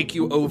will take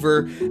you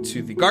over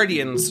to the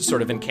Guardians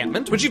sort of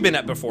encampment, which you've been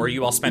at before.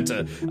 You all spent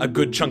a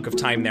good chunk of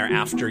time there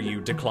after you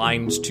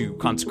declined to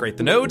consecrate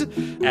the node,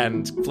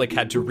 and Flick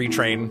had to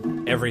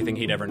retrain everything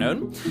he'd ever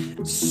known.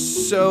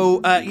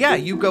 So,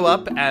 you go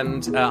up,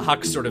 and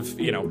Hawks sort of,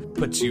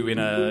 puts you in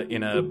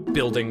a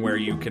building where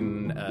you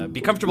can be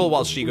comfortable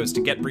while she goes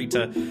to get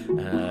Brita,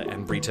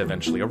 and Brita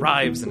eventually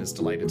arrives and is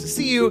delighted to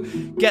see you,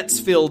 gets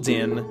filled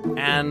in,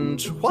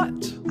 and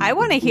what? I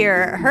want to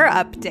hear her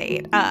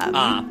update.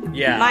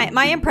 Yeah.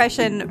 My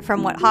impression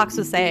from what Hawks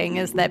was saying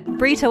is that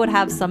Brita would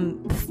have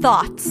some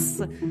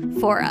thoughts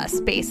for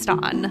us based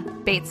on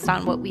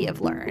what we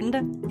have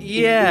learned.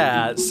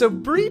 Yeah, so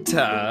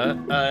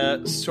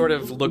Brita sort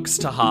of looks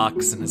to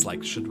Hawks and is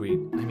like,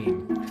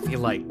 I feel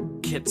like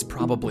Kit's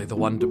probably the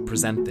one to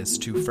present this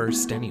to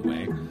first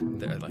anyway.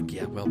 They're like,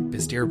 yeah, well,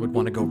 Bizdir would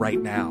want to go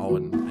right now,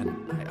 and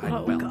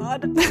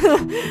God.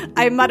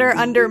 I mutter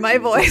under my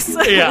voice.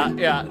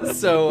 Yeah.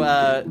 So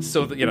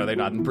they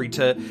nod, and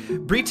Brita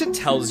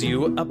tells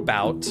you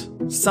about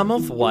some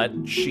of what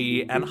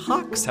she and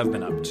Hawks have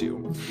been up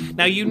to.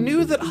 Now, you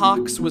knew that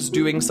Hawks was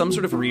doing some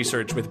sort of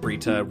research with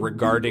Brita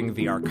regarding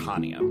the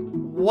Arcanium.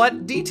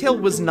 What detail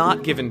was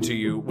not given to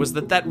you was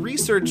that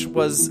research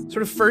was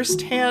sort of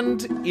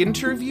first-hand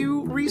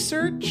interview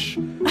research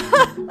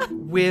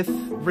with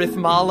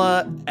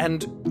Rithmala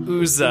and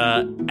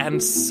Uza,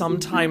 and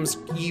sometimes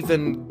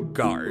even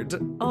Guard.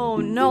 Oh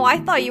no, I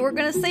thought you were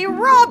going to say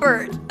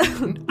Robert.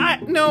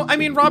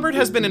 Robert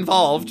has been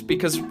involved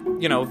because,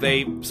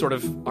 they sort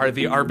of are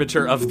the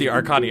arbiter of the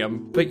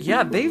Arcanium. But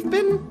yeah, they've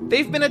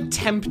been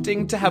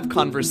attempting to have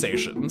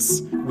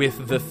conversations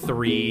with the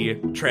 3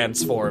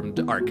 transformed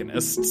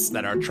Arcanists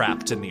that are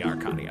trapped in the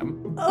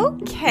Arcanium.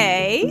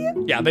 Okay.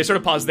 Yeah, they sort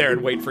of pause there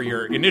and wait for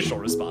your initial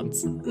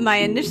response. My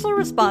initial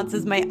response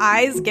is my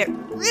eyes get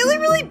really,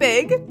 really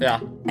big. Yeah.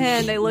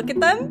 And I look at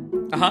them.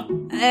 Uh-huh.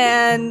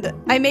 And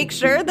I make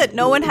sure that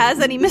no one has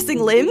any missing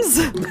limbs.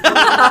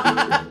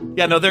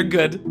 Yeah, no, they're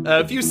good.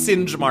 A few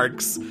singe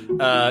marks,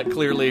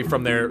 clearly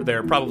from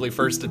their probably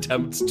first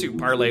attempt to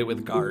parlay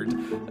with Guard.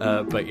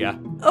 But yeah.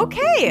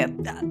 Okay.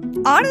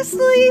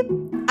 Honestly,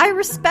 I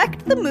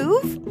respect the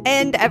move,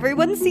 and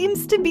everyone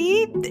seems to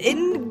be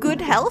in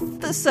good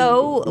health.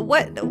 So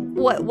what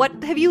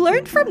have you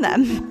learned from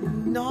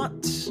them? Not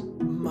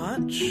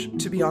much,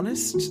 to be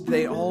honest.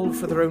 They all,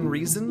 for their own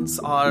reasons,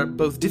 are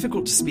both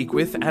difficult to speak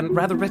with and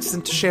rather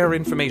reticent to share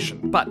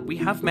information. But we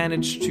have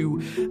managed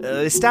to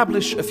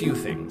establish a few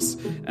things.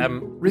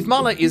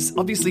 Rithmala is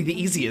obviously the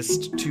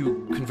easiest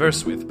to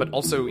converse with, but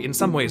also in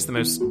some ways the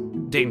most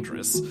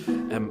dangerous.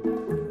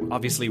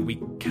 Obviously, we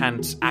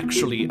can't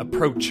actually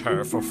approach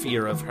her for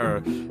fear of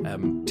her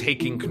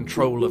taking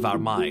control of our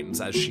minds,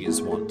 as she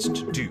is wont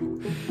to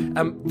do.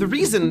 The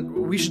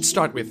reason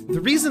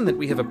that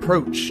we have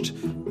approached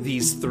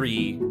these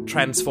 3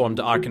 transformed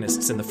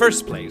Arcanists in the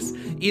first place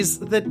is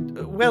that,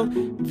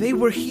 they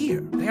were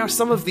here. They are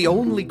some of the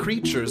only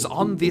creatures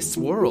on this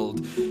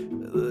world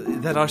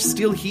that are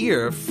still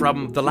here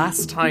from the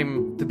last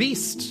time the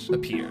beast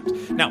appeared.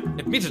 Now,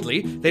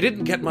 admittedly, they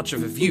didn't get much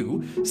of a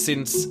view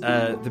since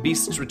the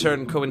beast's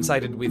return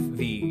coincided with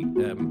the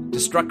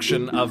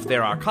destruction of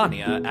their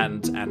Arcania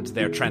and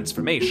their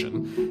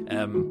transformation.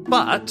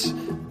 But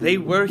they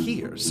were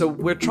here, so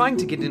we're trying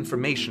to get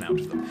information out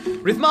of them.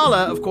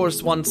 Rithmala, of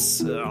course,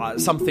 wants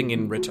something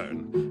in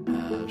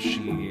return.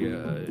 She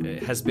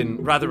has been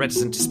rather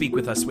reticent to speak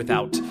with us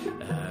without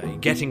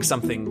getting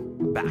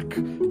something back.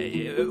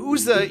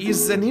 Uza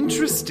is an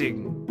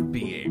interesting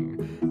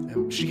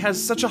being. She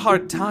has such a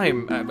hard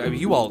time,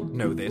 you all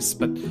know this,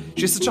 but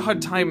she has such a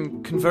hard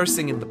time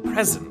conversing in the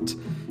present.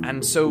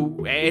 And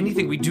so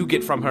anything we do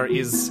get from her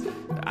is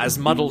as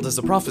muddled as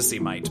a prophecy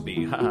might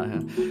be.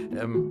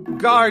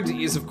 Guard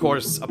is, of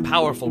course, a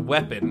powerful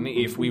weapon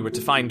if we were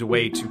to find a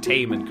way to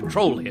tame and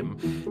control him,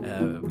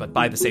 but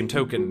by the same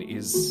token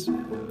is,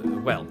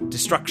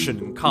 destruction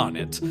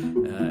incarnate,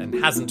 and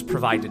hasn't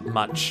provided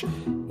much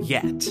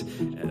yet.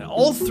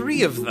 All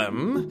three of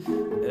them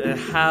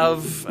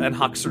have, and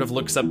Hawk sort of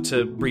looks up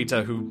to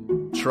Brita,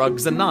 who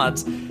shrugs and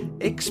nods,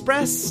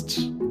 expressed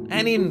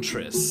an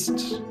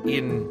interest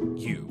in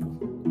you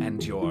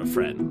and your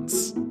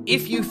friends.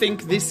 If you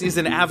think this is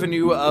an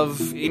avenue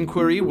of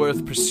inquiry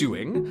worth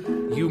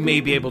pursuing, you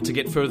may be able to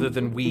get further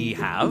than we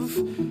have.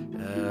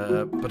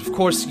 But of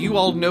course, you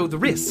all know the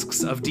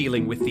risks of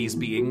dealing with these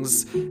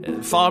beings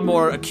far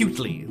more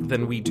acutely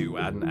than we do,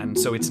 and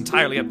so it's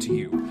entirely up to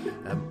you.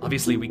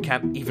 Obviously, we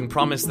can't even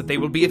promise that they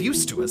will be of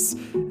use to us,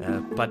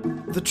 but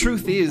the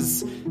truth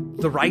is,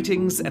 the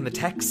writings and the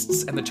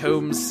texts and the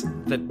tomes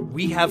that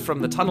we have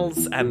from the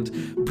tunnels and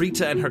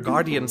Brita and her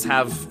guardians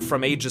have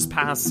from ages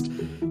past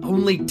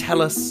only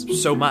tell us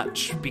so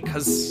much,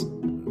 because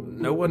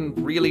no one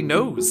really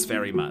knows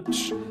very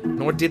much.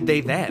 Nor did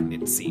they then,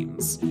 it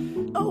seems.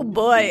 Oh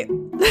boy.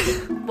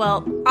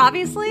 Well,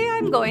 obviously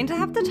I'm going to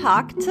have to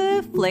talk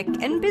to Flick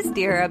and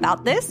Bizdir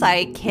about this.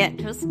 I can't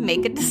just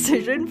make a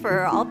decision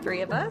for all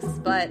three of us,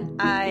 but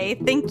I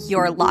think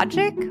your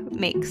logic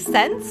makes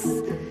sense.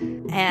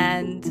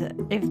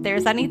 And if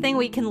there's anything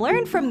we can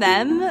learn from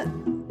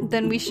them,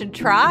 then we should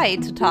try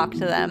to talk to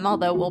them,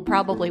 although we'll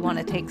probably want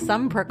to take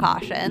some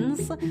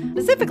precautions.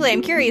 Specifically,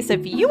 I'm curious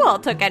if you all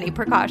took any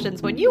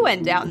precautions when you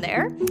went down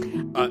there.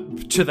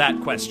 To that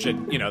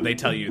question, they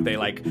tell you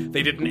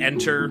they didn't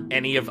enter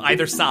any of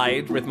either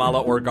side,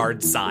 Rithmala or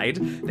Guard's side.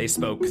 They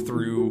spoke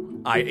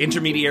through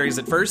intermediaries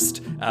at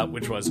first,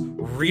 which was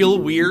real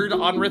weird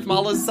on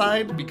Rithmala's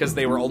side, because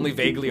they were only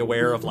vaguely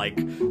aware of,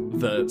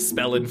 the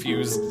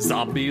spell-infused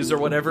zombies or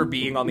whatever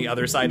being on the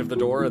other side of the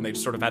door, and they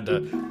just sort of had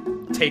to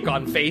take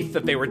on faith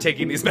that they were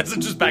taking these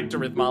messages back to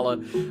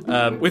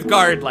Rithmala. With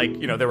Guard,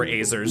 there were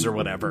Azers or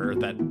whatever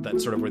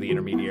that sort of were the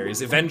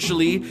intermediaries.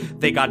 Eventually,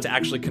 they got to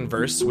actually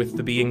converse with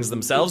the beings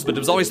themselves, but it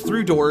was always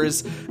through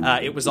doors.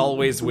 It was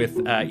always with,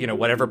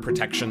 whatever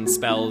protection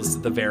spells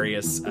the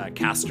various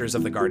casters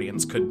of the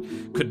Guardians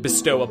could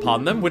bestow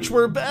upon them, which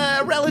were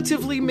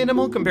relatively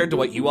minimal compared to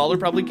what you all are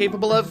probably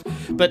capable of,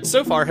 but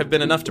so far have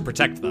been enough to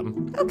protect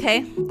them.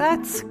 Okay,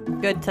 that's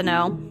good to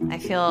know. I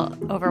feel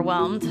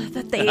overwhelmed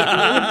that they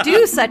would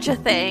do such a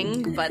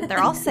thing, but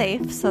they're all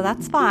safe, so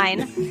that's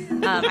fine.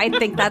 I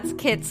think that's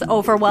Kit's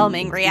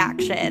overwhelming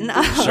reaction.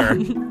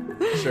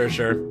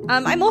 Sure.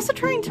 I'm also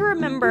trying to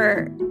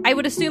remember, I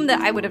would assume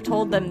that I would have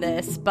told them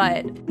this,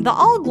 but the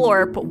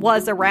Alglorp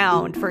was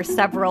around for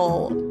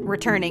several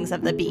returnings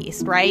of the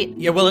beast, right?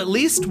 Yeah, well, at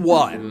least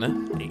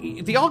one.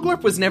 The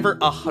Alglorp was never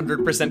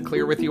 100%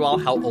 clear with you all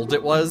how old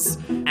it was,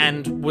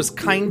 and was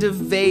kind of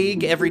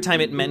vague every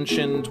time it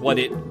mentioned what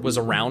it was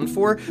around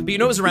for, but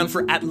it was around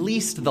for at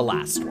least the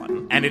last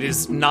one, and it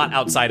is not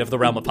outside of the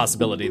realm of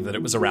possibility that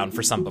it was around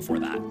for some before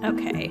that.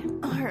 Okay.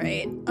 All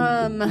right.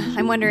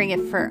 I'm wondering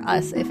if for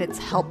us, if it's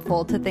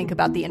helpful to think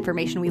about the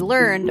information we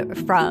learned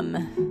from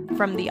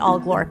the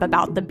Alglorp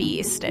about the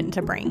beast and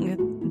to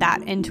bring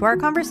that into our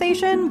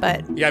conversation,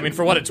 but... Yeah, I mean,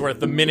 for what it's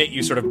worth, the minute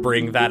you sort of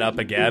bring that up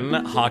again,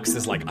 Hawks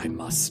is like, I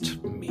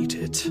must meet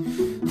it.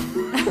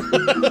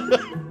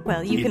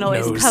 Well, you can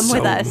always come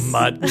with us.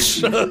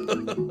 Much.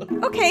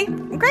 Okay,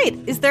 great.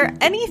 Is there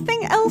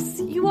anything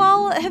else you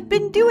all have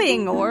been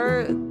doing,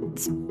 or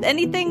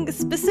anything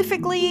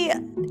specifically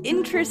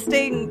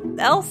interesting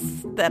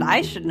else that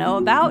I should know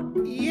about?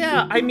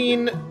 Yeah, I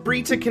mean,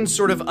 Brita can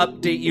sort of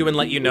update you and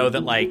let you know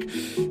that,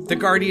 the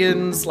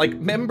Guardians,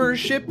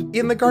 membership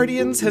in the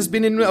Guardians has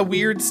been in a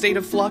weird state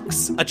of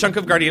flux. A chunk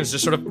of Guardians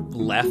just sort of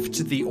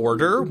left the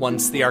Order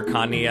once the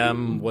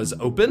Arcanium was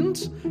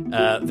opened.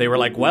 They were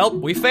like, well,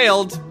 we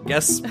failed.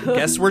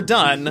 Guess we're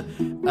done.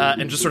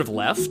 And just sort of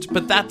left.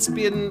 But that's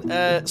been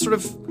sort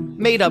of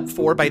made up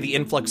for by the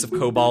influx of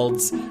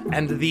kobolds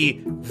and the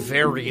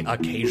very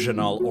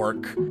occasional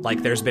orc.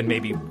 Like, there's been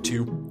maybe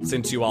 2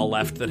 since you all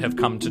left that have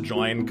come to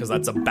join, because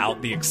that's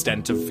about the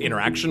extent of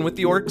interaction with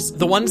the orcs.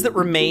 The ones that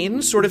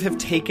remain sort of have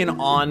taken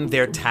on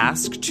their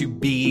task to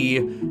be,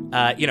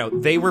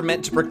 they were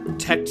meant to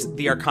protect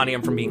the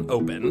Arcanium from being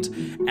opened,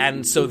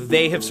 and so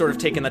they have sort of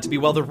taken that to be,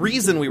 well, the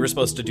reason we were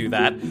supposed to do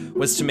that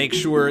was to make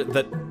sure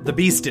that the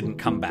beast didn't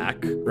come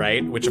back,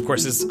 right? Which, of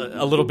course, is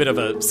a little bit of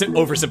a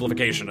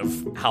oversimplification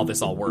of how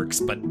this all works,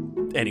 but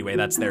anyway,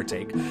 that's their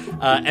take.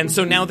 And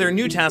so now their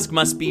new task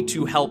must be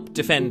to help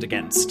defend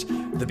against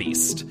the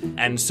beast.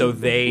 And so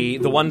the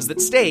ones that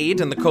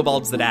stayed and the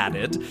kobolds that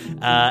added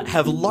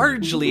have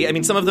largely, I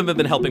mean, some of them have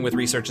been helping with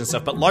research and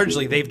stuff, but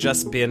largely they've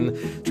just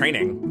been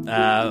training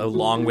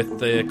along with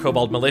the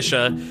kobold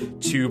militia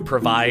to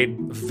provide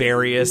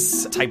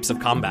various types of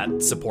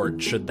combat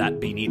support should that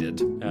be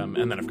needed.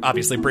 And then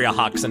obviously Bria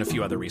Hawks and a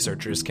few other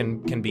researchers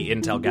can be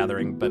intel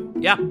gathering, but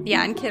yeah.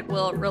 Yeah, and Kit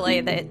will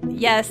relay that,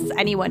 yes,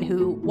 anyone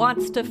who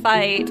wants to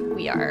fight,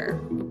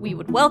 we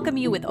would welcome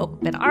you with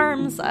open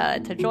arms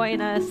to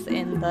join us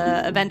in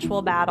the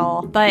eventual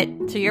battle.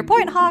 But to your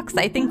point, Hawks,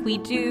 I think we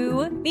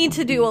do need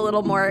to do a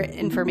little more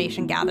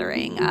information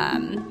gathering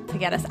to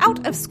get us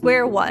out of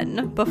square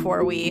one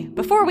before we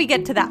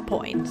get to that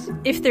point.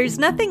 If there's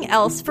nothing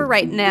else for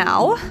right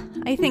now,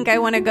 I think I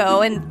want to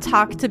go and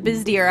talk to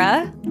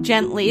Bizdira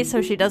gently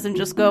so she doesn't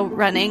just go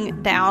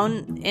running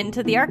down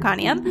into the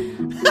Arcanium.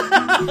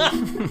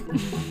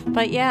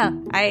 But yeah,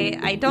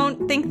 I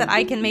don't think that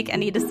I can make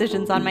any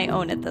decisions on my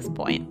own at this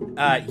point.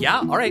 Yeah,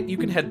 all right, you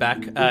can head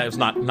back. It was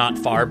not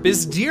far.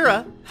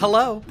 Bizdira,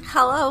 hello.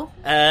 Hello.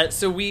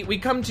 So we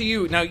come to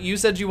you. Now, you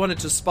said you wanted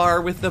to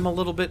spar with them a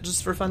little bit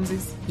just for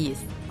funsies?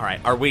 Yes. All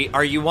right, are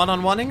you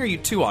 1-on-1ing or are you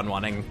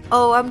 2-on-1ing?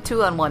 Oh, I'm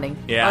 2-on-1ing.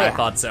 Yeah, I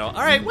thought so. All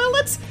right, well,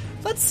 let's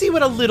see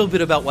what a little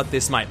bit about what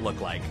this might look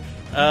like.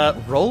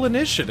 Roll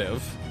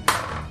initiative.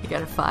 You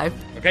got a 5.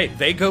 Okay,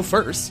 they go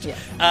first. Yeah.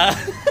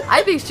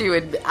 I think she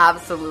would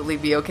absolutely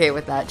be okay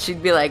with that.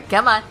 She'd be like,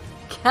 come on,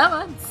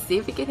 see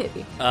if you can hit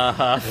me.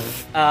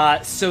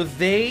 So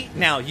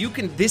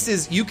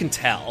you can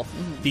tell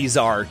these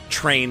are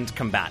trained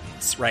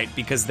combatants, right?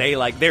 Because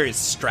there is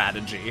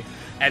strategy.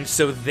 And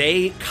so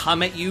they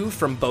come at you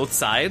from both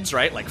sides,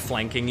 right? Like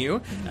flanking you,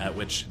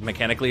 which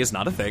mechanically is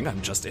not a thing.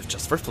 I'm just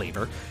for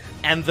flavor.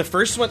 And the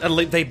first one,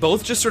 they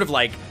both just sort of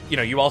like,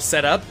 you all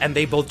set up, and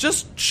they both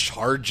just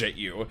charge at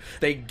you.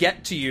 They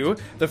get to you.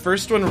 The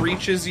first one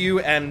reaches you,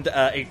 and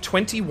a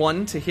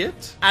 21 to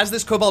hit. As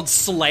this kobold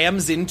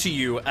slams into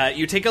you,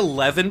 you take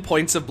 11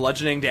 points of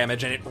bludgeoning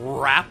damage, and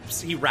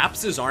he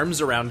wraps his arms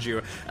around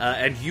you,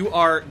 and you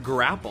are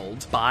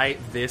grappled by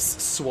this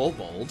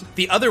swobold.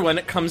 The other one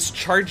comes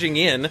charging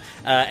in,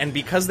 and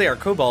because they are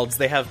kobolds,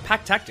 they have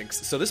pack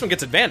tactics. So this one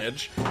gets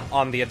advantage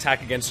on the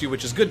attack against you,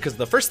 which is good, because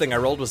the first thing I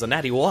rolled was a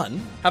natty 1.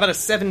 How about a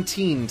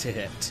 17 to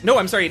hit? No,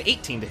 I'm sorry, an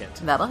 18 to hit.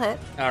 That'll hit.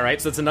 All right,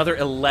 so it's another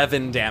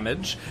 11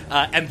 damage.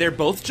 And they're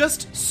both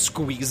just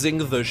squeezing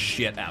the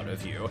shit out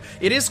of you.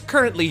 It is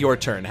currently your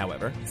turn,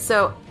 however.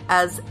 So,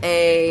 as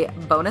a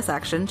bonus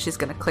action, she's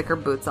going to click her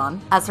boots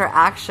on. As her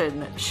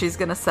action, she's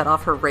going to set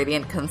off her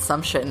radiant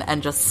consumption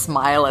and just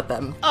smile at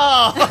them.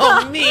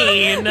 Oh,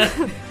 mean!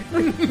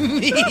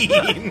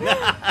 Mean!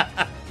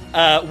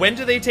 When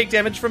do they take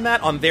damage from that?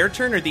 On their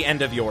turn or the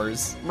end of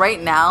yours?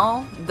 Right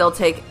now, they'll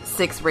take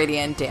 6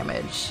 radiant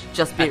damage.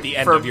 At the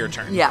end of your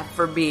turn? Yeah,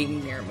 for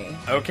being near me.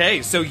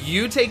 Okay, so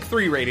you take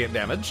 3 radiant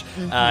damage,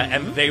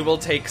 and they will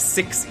take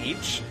 6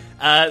 each.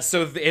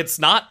 So it's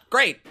not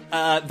great.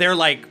 They're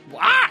like,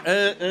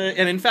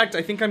 and in fact,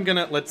 I think I'm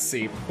gonna, let's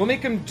see. We'll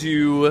make them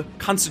do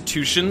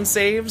constitution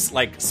saves,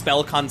 like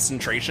spell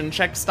concentration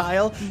check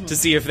style, to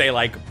see if they,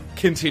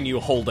 continue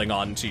holding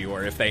on to you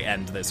or if they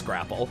end this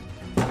grapple.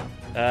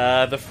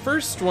 The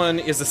first one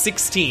is a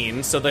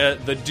 16, so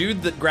the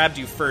dude that grabbed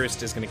you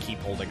first is going to keep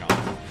holding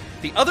on.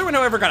 The other one,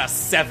 however, got a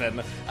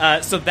 7,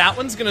 so that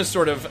one's going to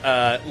sort of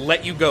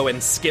let you go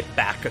and skip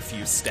back a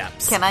few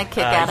steps. Can I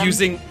kick at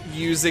him?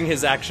 Using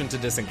his action to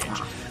disengage.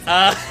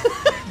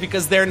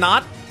 Because they're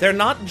not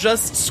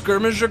just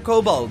skirmisher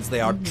kobolds,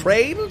 they are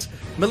trained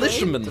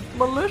militiamen.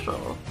 Militia.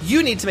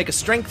 You need to make a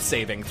strength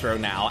saving throw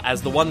now,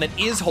 as the one that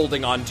is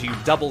holding on to you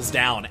doubles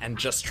down and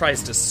just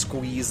tries to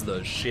squeeze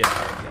the shit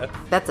out of you.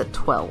 That's a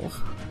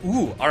 12.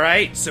 Ooh,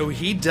 alright, so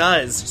he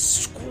does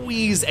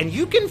squeeze, and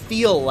you can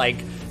feel,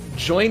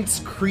 joints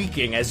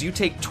creaking as you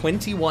take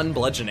 21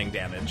 bludgeoning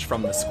damage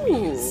from the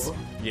squeeze. Ooh.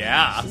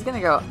 Yeah. She's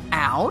gonna go,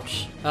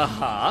 ouch.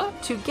 Uh-huh.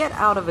 To get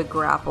out of a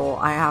grapple,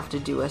 I have to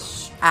do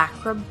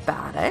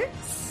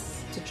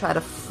acrobatics to try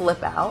to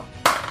flip out.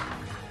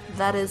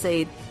 That is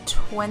a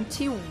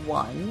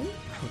 21.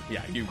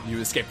 Yeah, you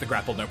escape the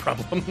grapple, no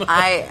problem.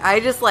 I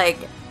just,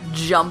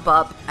 jump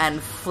up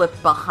and flip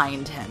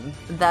behind him.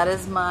 That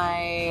is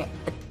my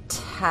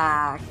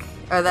attack.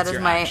 Oh, that is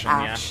my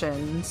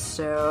action, yeah.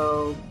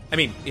 So... I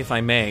mean, if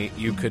I may,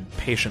 you could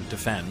patient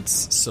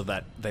defense so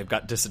that they've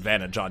got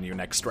disadvantage on you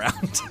next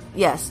round.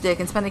 Yes, they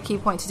can spend a key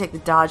point to take the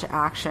dodge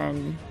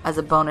action as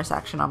a bonus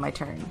action on my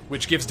turn.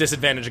 Which gives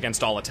disadvantage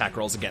against all attack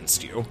rolls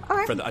against you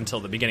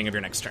until the beginning of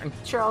your next turn.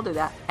 Sure, I'll do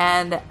that.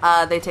 And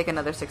they take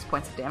another 6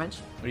 points of damage.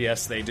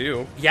 Yes, they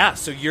do. Yeah,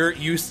 so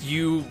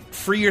you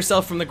free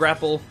yourself from the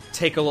grapple,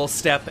 take a little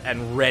step,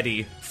 and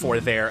ready for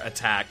their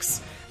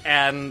attacks.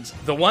 And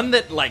the one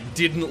that,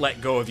 didn't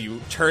let go of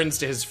you turns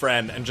to his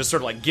friend and just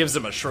sort of, gives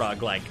him a shrug,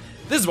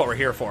 this is what we're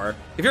here for.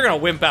 If you're gonna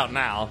wimp out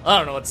now, I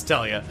don't know what to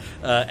tell you.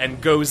 And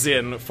goes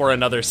in for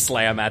another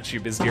slam at you,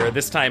 Bizdira,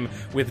 this time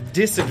with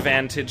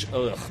disadvantage,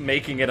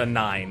 making it a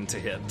 9 to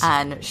hit.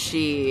 And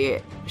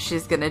she's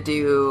gonna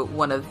do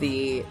one of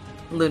the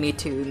Looney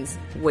Tunes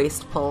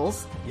waist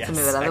pulls. Yes, to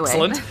move it out of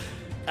excellent. The way.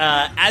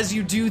 As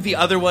you do, the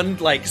other one,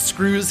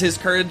 screws his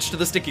courage to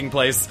the sticking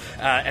place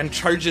and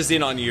charges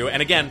in on you.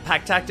 And again,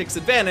 Pack Tactics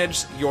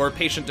advantage, your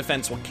patient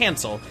defense will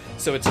cancel.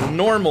 So it's a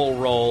normal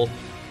roll.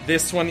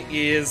 This one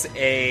is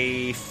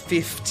a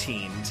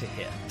 15 to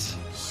hit.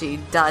 She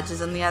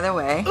dodges in the other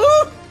way.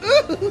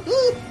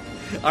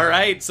 All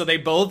right, so they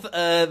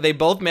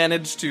both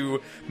manage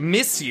to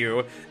miss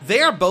you.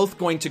 They are both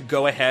going to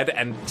go ahead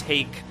and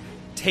take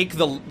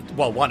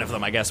one of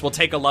them, I guess, will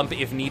take a lump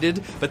if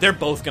needed, but they're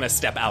both going to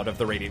step out of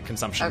the radiant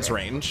consumption's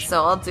range.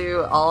 So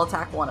I'll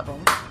attack one of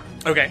them.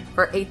 Okay.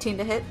 For 18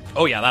 to hit.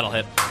 Oh yeah, that'll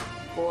hit.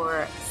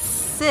 For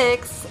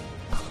 6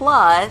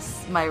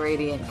 plus my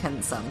radiant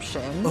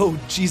consumption. Oh,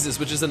 Jesus,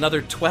 which is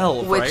another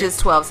 12, Which is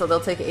 12, so they'll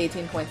take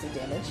 18 points of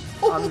damage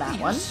on that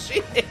one.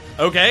 Shit.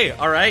 Okay,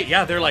 all right,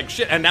 yeah, they're like,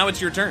 shit, and now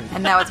it's your turn.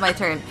 And now it's my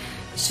turn.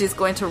 She's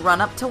going to run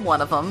up to one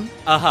of them.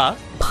 Uh-huh.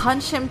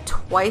 Punch him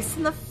twice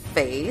in the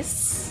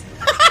face.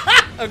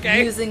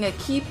 Okay. Using a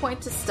key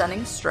point to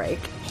stunning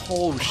strike.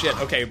 Oh shit.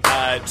 Okay.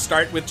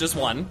 Start with just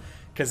one,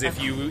 because if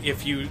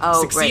you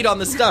succeed on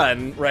the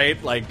stun, right?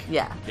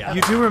 Yeah.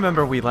 You do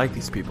remember we like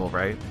these people,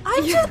 right?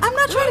 I'm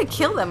not trying to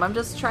kill them. I'm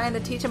just trying to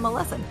teach them a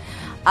lesson.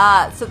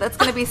 So that's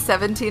going to be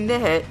 17 to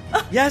hit.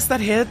 Yes, that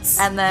hits.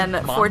 And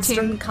then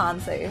 14 con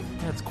save.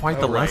 That's quite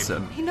the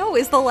lesson. I know.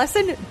 Is the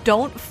lesson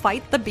don't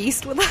fight the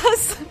beast with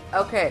us?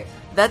 Okay.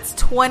 That's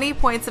 20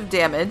 points of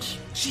damage.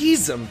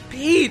 Jeez,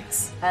 Pete.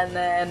 And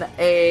then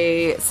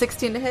a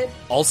 16 to hit.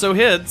 Also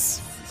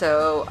hits.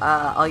 So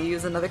I'll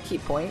use another key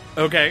point.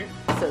 Okay.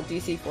 So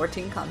DC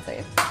 14 con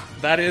save.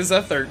 That is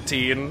a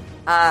 13.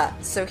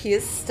 So he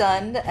is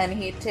stunned, and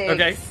he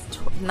takes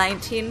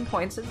 19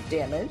 points of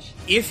damage.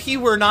 If he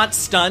were not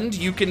stunned,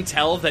 you can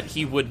tell that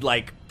he would,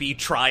 be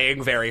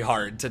trying very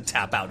hard to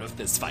tap out of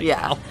this fight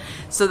now.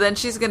 So then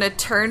she's going to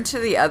turn to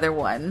the other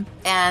one,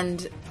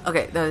 and...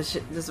 Okay, this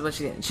is what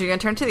she did. She's going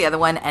to turn to the other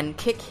one and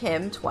kick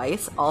him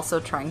twice, also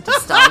trying to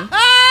stun.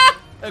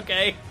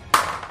 Okay.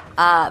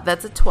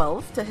 That's a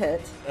 12 to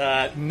hit.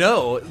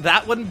 No,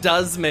 that one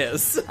does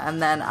miss.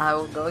 And then I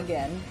will go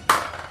again.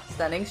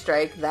 Stunning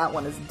strike. That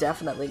one is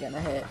definitely going to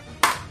hit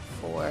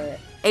for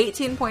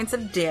 18 points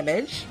of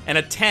damage. And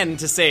a 10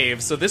 to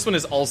save, so this one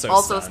is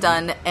also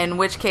stunned. In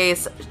which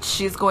case,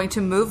 she's going to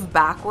move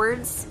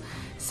backwards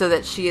so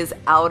that she is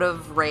out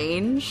of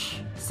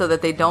range, so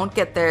that they don't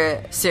get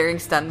their searing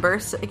stun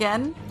burst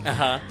again.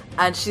 Uh-huh.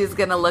 And she's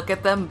going to look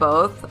at them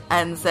both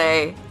and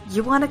say,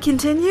 you want to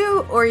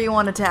continue or you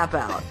want to tap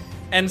out?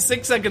 And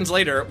 6 seconds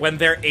later, when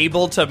they're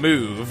able to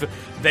move,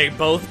 they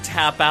both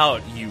tap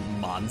out, you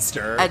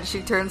monster. And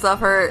she turns off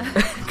her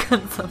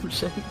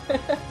consumption.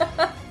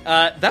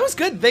 That was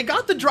good. They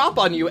got the drop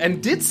on you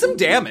and did some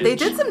damage. They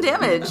did some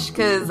damage,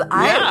 because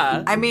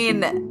I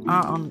mean...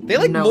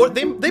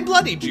 They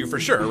bloodied you for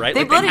sure, right?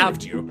 They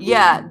halved you.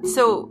 Yeah,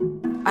 so...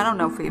 I don't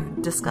know if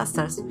we've discussed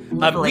us.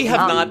 We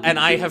have not, and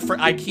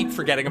I keep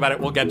forgetting about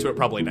it. We'll get to it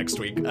probably next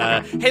week.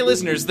 Hey,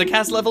 listeners, the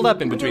cast leveled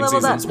up in between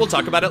seasons. We'll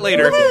talk about it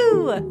later.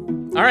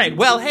 Woo-hoo! All right.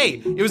 Well,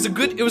 hey, it was a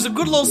good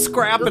little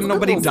scrap, and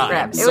nobody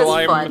died. So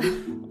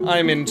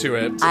I'm into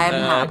it. I'm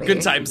happy.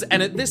 Good times.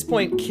 And at this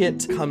point,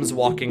 Kit comes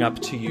walking up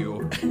to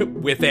you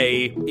with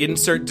a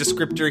insert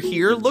descriptor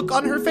here look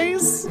on her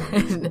face.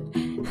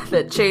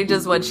 That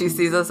changes when she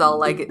sees us all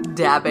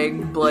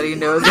dabbing bloody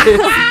noses.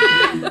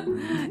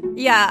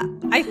 Yeah,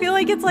 I feel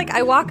like it's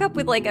I walk up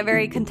with a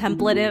very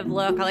contemplative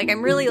look.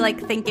 I'm really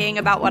thinking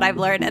about what I've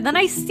learned, and then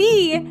I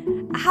see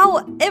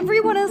how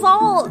everyone is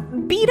all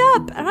beat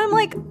up, and I'm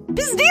like,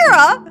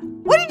 Bizdira,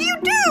 what did you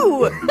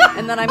do?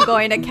 And then I'm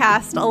going to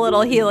cast a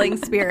little healing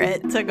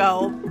spirit to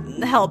go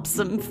help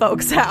some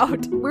folks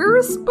out. We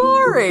were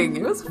sparring.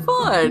 It was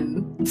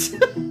fun.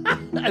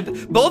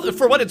 Both,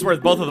 for what it's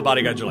worth, both of the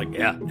bodyguards are like,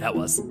 yeah, that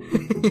was.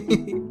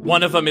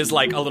 One of them is a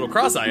little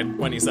cross-eyed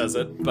when he says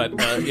it, but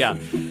yeah.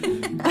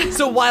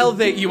 So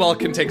while you all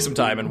can take some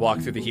time and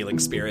walk through the healing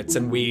spirits,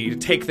 and we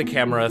take the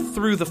camera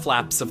through the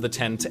flaps of the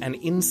tent and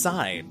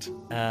inside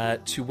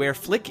to where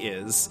Flick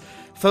is,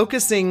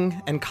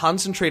 focusing and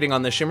concentrating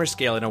on the shimmer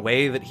scale in a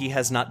way that he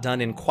has not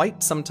done in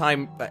quite some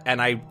time,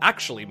 and I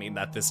actually mean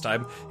that this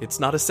time. It's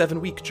not a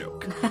 7-week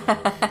joke.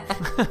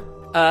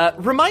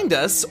 Remind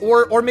us,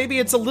 or maybe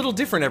it's a little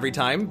different every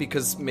time,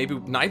 because maybe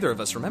neither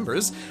of us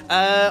remembers,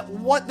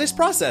 what this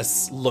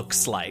process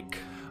looks like.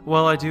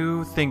 Well, I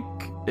do think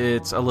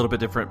it's a little bit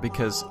different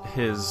because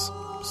his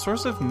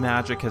source of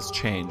magic has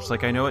changed.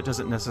 Like, I know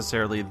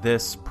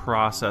this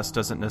process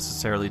doesn't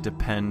necessarily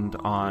depend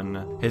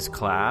on his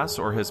class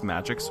or his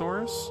magic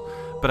source,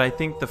 but I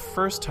think the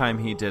first time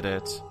he did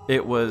it,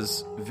 it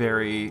was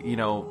very,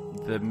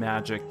 the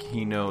magic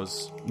he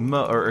knows,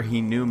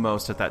 he knew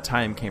most at that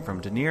time came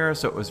from Daenerys,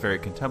 so it was very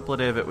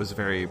contemplative, it was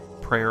very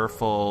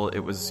prayerful, it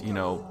was,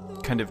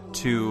 kind of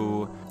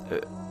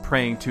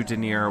praying to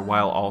Daenerys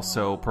while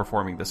also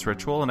performing this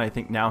ritual. And I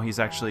think now he's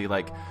actually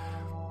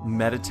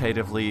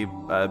meditatively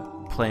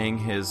playing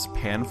his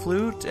pan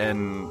flute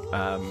and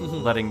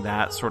letting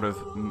that sort of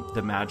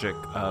the magic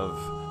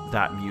of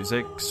that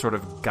music sort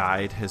of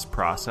guide his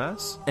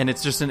process. And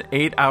it's just an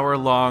 8-hour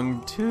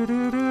long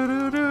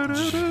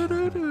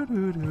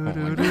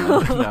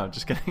no,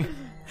 just kidding.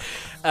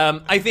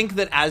 I think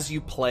that as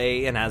you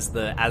play and as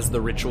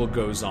the ritual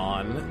goes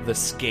on, the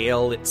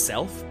scale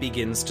itself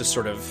begins to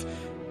sort of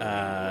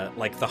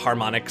the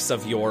harmonics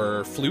of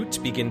your flute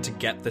begin to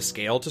get the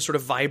scale to sort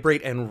of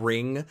vibrate and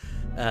ring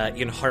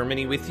in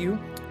harmony with you.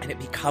 And it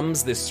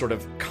becomes this sort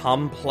of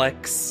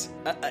complex...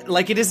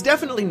 it is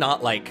definitely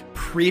not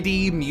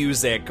pretty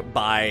music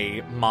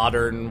by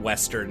modern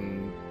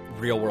Western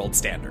real-world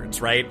standards,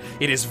 right?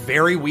 It is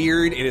very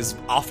weird. It is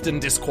often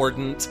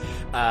discordant.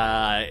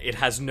 It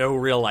has no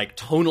real,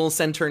 tonal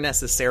center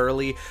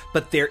necessarily.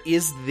 But there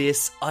is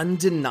this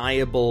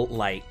undeniable,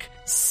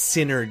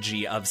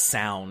 synergy of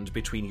sound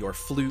between your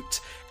flute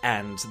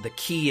and the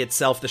key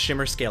itself, the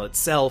shimmer scale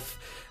itself,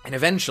 and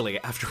eventually,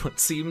 after what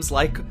seems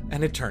like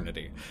an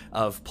eternity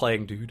of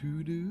playing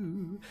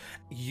doo-doo-doo,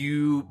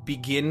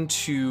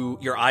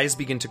 your eyes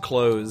begin to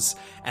close,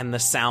 and the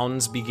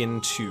sounds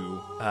begin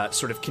to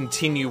sort of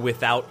continue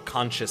without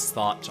conscious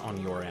thought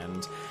on your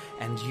end,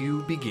 and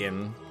you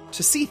begin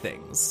to see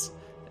things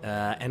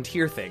and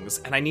hear things.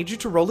 And I need you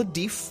to roll a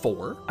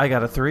d4. I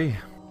got a 3,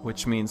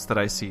 which means that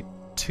I see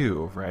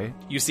 2, right?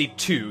 You see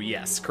 2,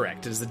 yes,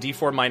 correct. It is the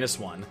d4 minus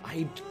 1.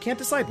 I can't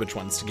decide which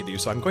ones to give you,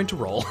 so I'm going to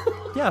roll.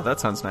 Yeah, that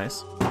sounds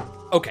nice.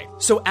 Okay,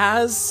 so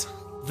as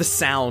the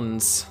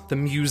sounds, the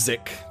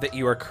music that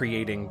you are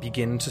creating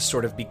begin to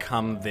sort of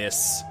become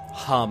this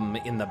hum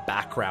in the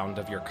background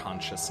of your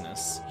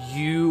consciousness,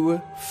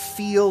 you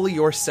feel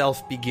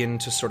yourself begin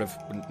to sort of,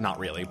 not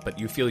really, but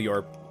you feel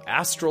your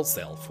astral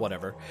self,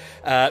 whatever,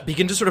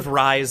 begin to sort of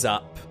rise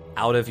up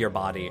out of your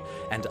body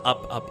and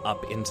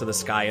up into the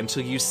sky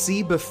until you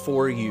see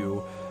before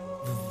you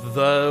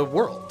the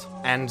world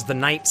and the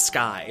night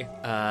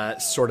sky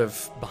sort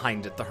of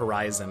behind it, the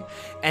horizon.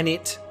 And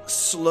it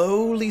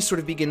slowly sort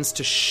of begins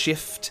to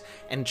shift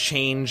and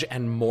change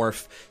and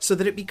morph so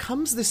that it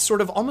becomes this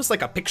sort of almost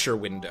like a picture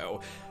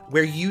window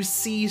where you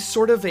see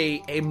sort of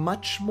a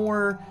much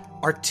more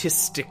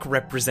artistic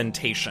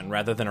representation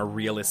rather than a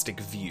realistic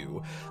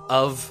view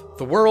of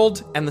the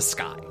world and the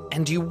sky.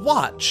 And you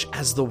watch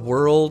as the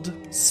world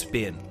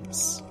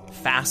spins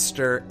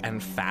faster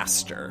and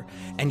faster,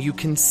 and you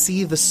can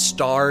see the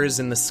stars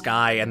in the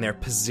sky and their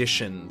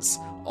positions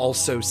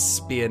also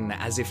spin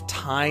as if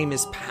time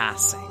is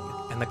passing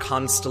and the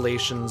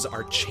constellations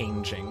are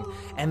changing.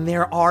 And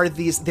there are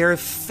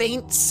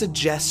faint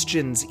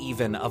suggestions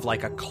even of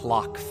a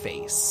clock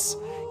face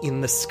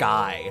in the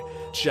sky.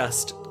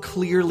 Just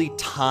clearly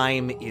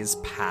time is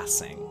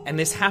passing. And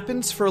this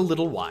happens for a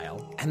little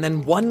while, and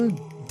then one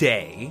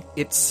day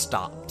it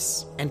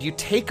stops. And you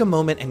take a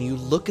moment and you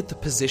look at the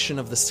position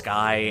of the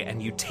sky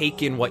and you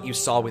take in what you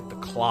saw with the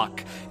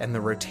clock and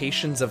the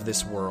rotations of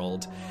this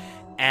world.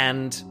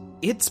 And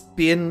it's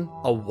been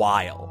a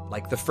while.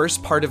 The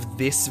first part of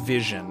this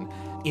vision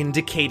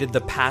indicated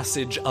the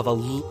passage of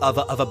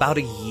about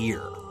a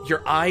year.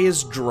 Your eye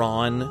is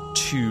drawn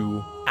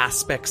to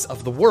aspects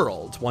of the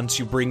world once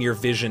you bring your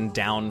vision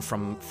down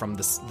from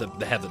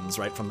the heavens,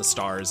 right, from the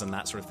stars and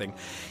that sort of thing.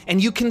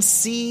 And you can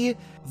see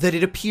that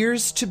it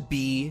appears to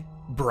be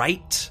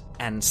bright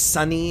and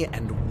sunny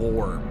and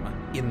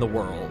warm in the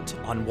world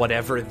on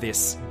whatever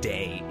this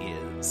day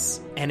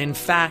is. And in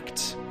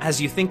fact, as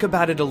you think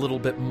about it a little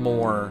bit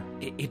more,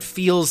 it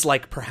feels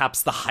like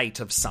perhaps the height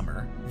of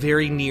summer,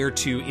 very near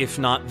to, if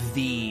not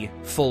the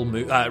full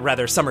moon,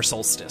 summer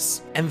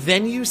solstice. And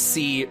then you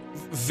see,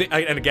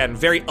 and again,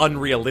 very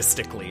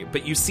unrealistically,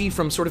 but you see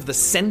from sort of the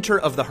center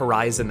of the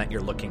horizon that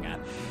you're looking at,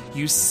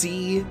 you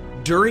see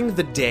during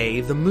the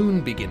day the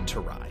moon begin to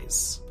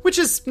rise, which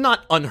is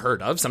not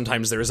unheard of.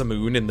 Sometimes there is a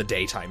moon in the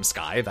daytime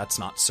sky. That's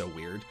not so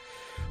weird.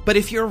 But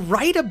if you're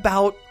right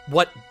about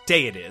what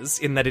day it is,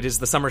 in that it is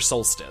the summer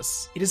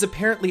solstice, it is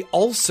apparently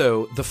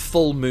also the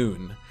full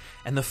moon.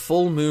 And the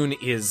full moon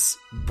is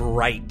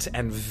bright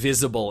and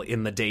visible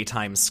in the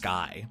daytime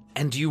sky.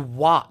 And you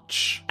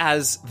watch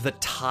as the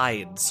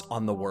tides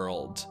on the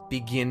world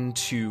begin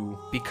to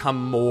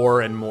become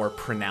more and more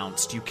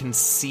pronounced. You can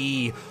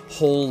see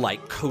whole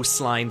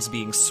coastlines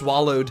being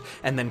swallowed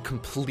and then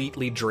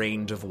completely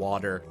drained of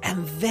water.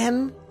 And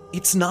then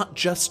it's not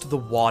just the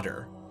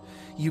water.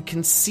 you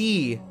can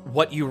see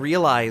what you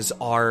realize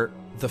are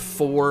the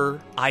 4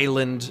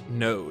 island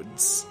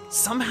nodes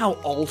somehow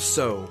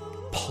also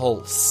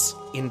pulse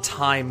in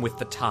time with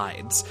the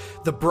tides.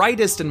 The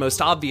brightest and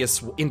most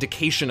obvious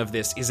indication of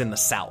this is in the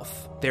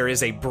south. There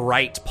is a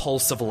bright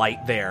pulse of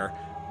light there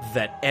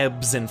that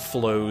ebbs and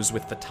flows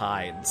with the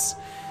tides.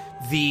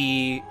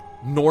 The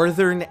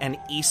northern and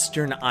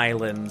eastern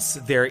islands,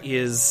 there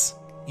is...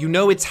 You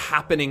know it's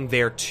happening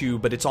there too,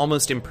 but it's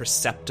almost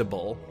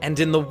imperceptible. And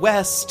in the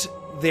west,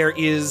 there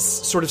is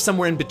sort of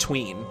somewhere in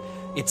between.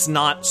 It's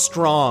not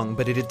strong,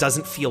 but it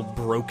doesn't feel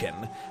broken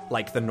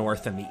like the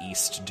north and the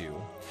east do.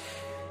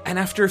 And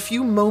after a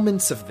few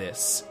moments of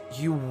this,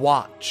 you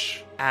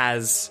watch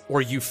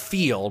or you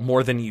feel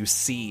more than you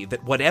see,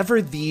 that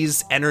whatever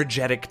these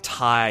energetic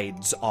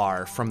tides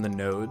are from the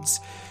nodes,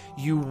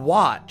 you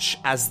watch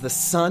as the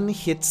sun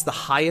hits the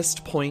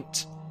highest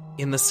point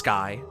in the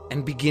sky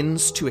and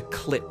begins to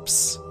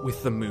eclipse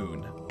with the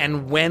moon.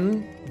 And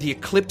when the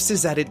eclipse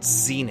is at its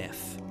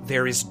zenith,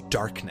 there is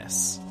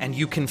darkness, and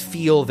you can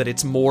feel that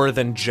it's more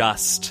than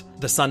just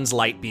the sun's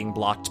light being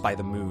blocked by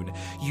the moon.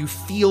 You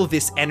feel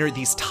these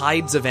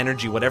tides of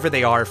energy, whatever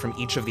they are from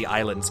each of the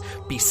islands,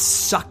 be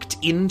sucked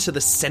into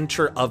the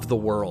center of the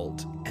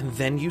world. And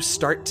then you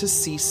start to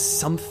see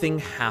something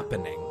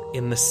happening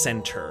in the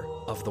center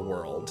of the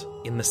world,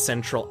 in the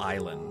central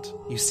island.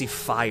 You see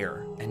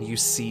fire, and you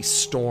see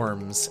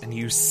storms, and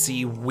you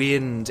see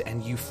wind,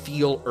 and you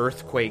feel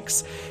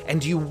earthquakes,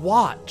 and you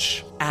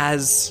watch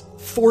as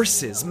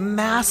forces,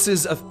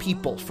 masses of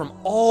people from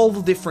all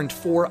the different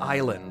 4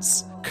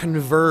 islands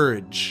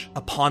converge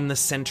upon the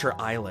center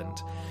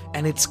island.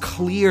 And it's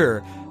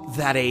clear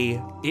that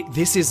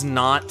this is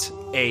not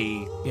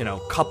a,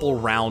 couple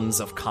rounds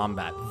of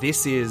combat.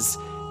 This is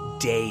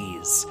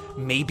days,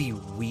 maybe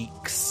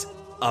weeks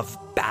of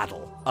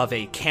battle, of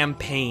a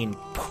campaign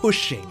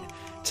pushing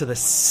to the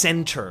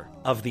center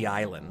of the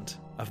island,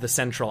 of the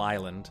central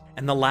island.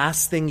 And the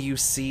last thing you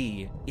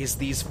see is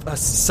these,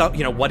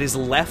 what is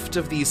left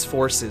of these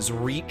forces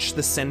reach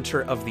the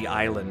center of the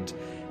island,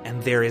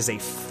 and there is a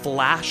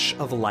flash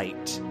of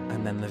light,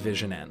 and then the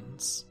vision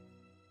ends.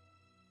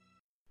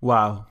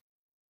 Wow.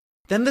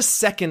 Then the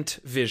second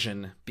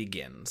vision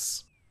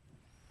begins.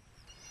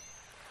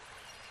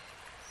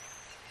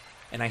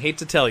 And I hate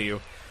to tell you,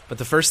 but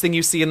the first thing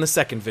you see in the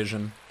second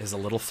vision is a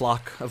little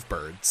flock of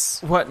birds.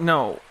 What?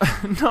 No.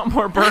 Not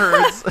more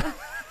birds.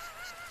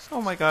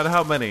 Oh my god,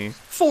 how many?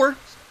 4.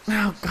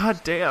 Oh, god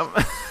damn.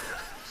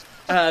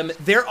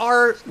 There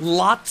are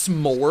lots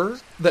more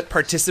that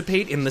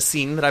participate in the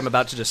scene that I'm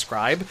about to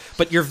describe,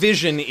 but your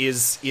vision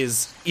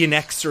is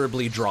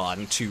inexorably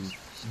drawn to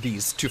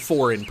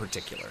 4 in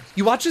particular.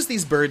 You watch as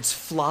these birds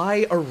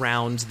fly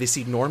around this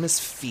enormous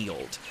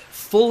field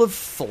full of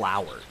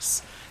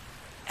flowers.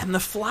 And the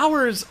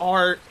flowers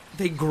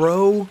they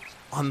grow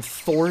on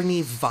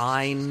thorny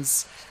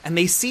vines, and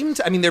they seem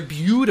to, they're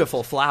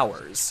beautiful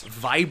flowers,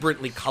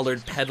 vibrantly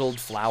colored petaled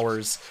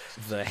flowers,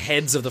 the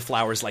heads of the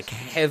flowers like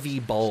heavy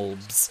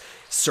bulbs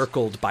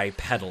circled by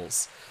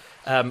petals.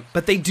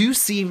 But they do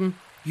seem,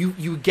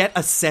 you get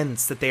a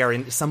sense that they are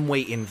in some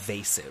way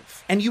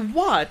invasive. And you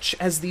watch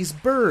as these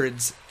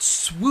birds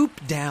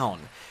swoop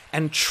down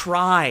and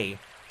try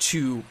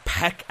to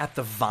peck at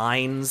the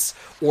vines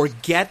or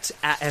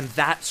and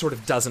that sort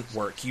of doesn't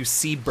work. You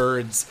see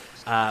birds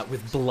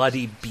with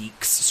bloody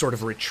beaks sort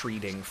of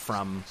retreating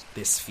from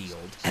this field.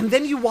 And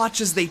then you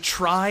watch as they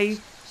try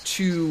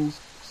to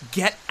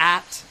get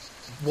at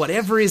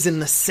whatever is in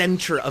the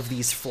center of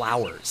these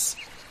flowers,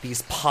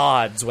 these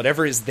pods,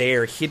 whatever is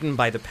there hidden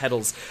by the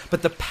petals.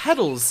 But the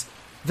petals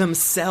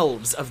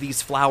themselves of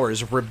these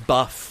flowers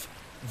rebuff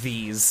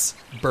these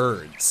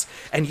birds.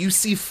 And you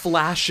see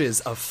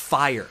flashes of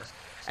fire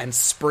and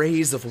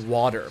sprays of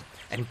water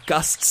and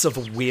gusts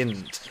of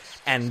wind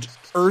and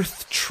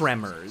earth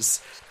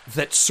tremors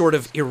that sort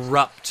of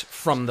erupt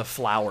from the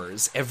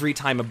flowers every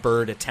time a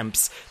bird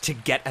attempts to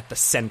get at the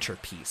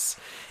centerpiece.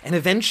 And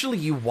eventually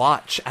you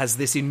watch as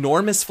this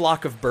enormous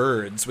flock of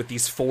birds, with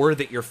these 4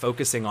 that you're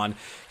focusing on,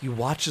 you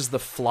watch as the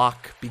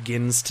flock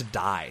begins to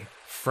die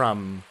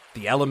from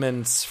the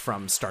elements,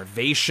 from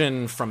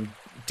starvation, from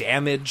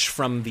damage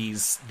from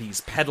these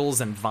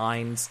petals and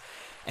vines.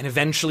 And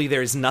eventually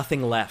there is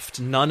nothing left.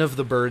 None of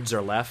the birds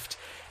are left.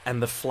 And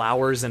the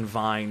flowers and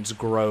vines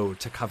grow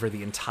to cover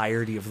the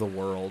entirety of the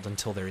world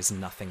until there is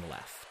nothing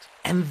left.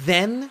 And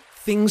then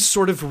things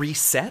sort of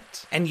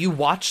reset, and you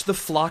watch the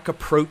flock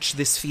approach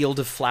this field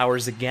of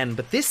flowers again.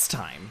 But this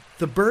time,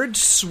 the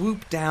birds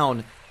swoop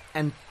down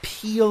and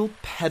peel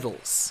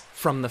petals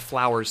from the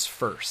flowers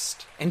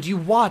first. And you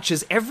watch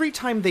as every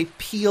time they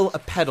peel a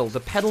petal, the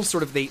petal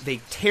sort of,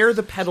 they tear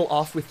the petal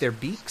off with their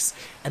beaks,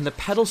 and the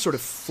petal sort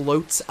of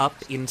floats up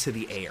into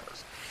the air.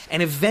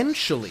 And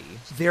eventually,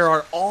 there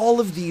are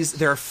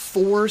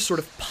 4 sort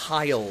of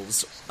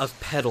piles of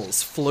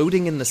petals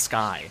floating in the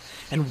sky.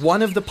 And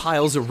one of the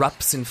piles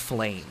erupts in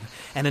flame.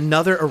 And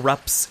another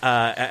erupts,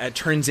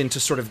 turns into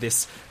sort of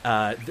this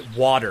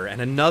water,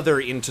 and another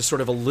into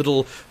sort of a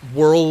little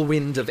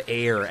whirlwind of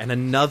air, and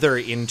another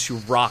into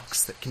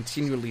rocks that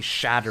continually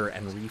shatter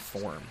and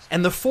reform.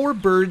 And the 4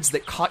 birds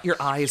that caught your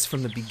eyes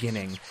from the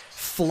beginning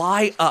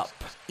fly up,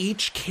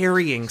 each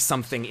carrying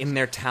something in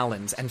their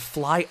talons, and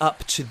fly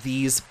up to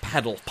these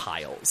petal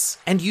piles.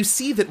 And you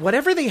see that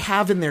whatever they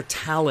have in their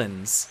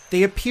talons,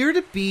 they appear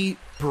to be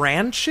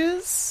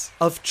branches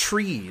of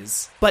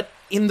trees, but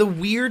in the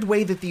weird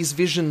way that these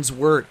visions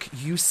work,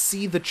 you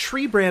see the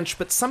tree branch,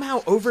 but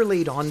somehow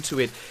overlaid onto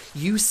it,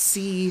 you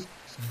see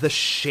the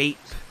shape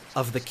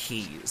of the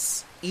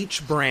keys.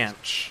 Each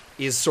branch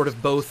is sort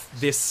of both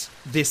this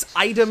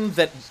item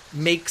that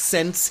makes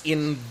sense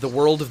in the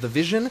world of the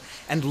vision,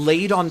 and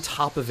laid on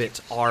top of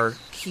it are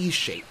key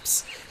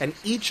shapes. And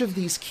each of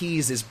these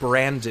keys is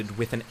branded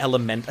with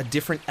a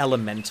different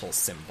elemental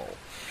symbol.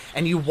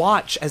 And you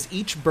watch as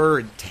each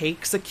bird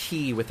takes a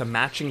key with a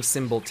matching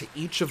symbol to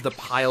each of the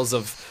piles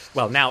of,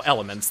 well, now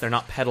elements, they're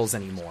not petals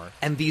anymore.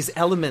 And these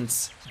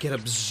elements get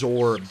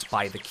absorbed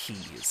by the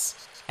keys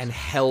and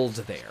held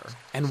there.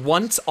 And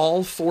once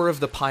all 4 of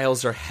the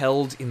piles are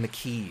held in the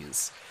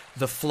keys,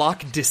 the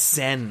flock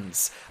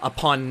descends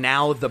upon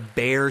now the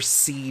bare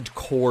seed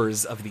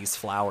cores of these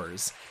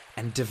flowers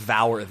and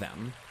devour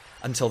them,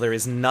 until there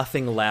is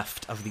nothing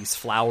left of these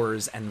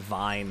flowers and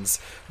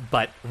vines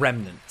but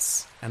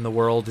remnants, and the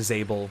world is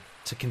able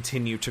to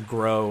continue to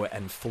grow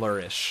and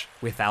flourish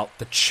without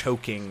the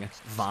choking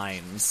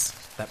vines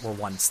that were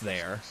once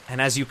there. And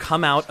as you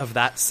come out of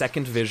that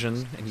second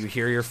vision, and you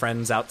hear your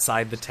friends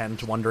outside the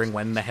tent wondering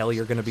when the hell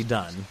you're going to be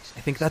done,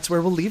 I think that's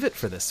where we'll leave it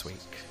for this week.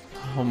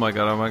 Oh my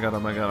god, oh my god, oh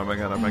my god, oh my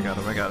god, oh my god,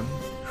 oh my god.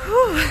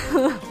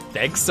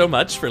 Thanks so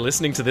much for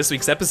listening to this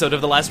week's episode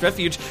of The Last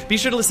Refuge. Be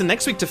sure to listen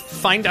next week to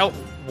find out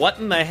what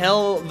in the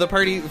hell the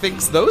party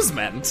thinks those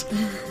meant.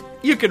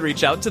 You can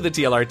reach out to the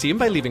TLR team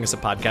by leaving us a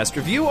podcast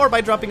review or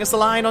by dropping us a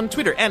line on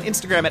Twitter and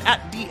Instagram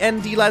at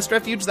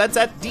 @DNDLastRefuge. That's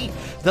at D,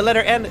 the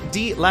letter N,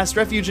 D, Last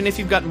Refuge. And if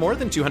you've got more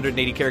than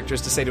 280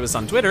 characters to say to us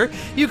on Twitter,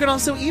 you can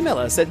also email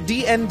us at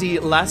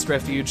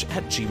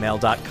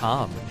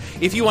dndlastrefuge@gmail.com.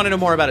 If you want to know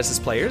more about us as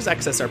players,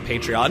 access our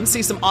Patreon,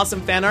 see some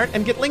awesome fan art,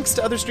 and get links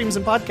to other streams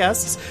and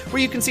podcasts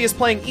where you can see us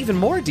playing even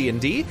more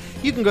D&D,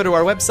 you can go to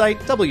our website,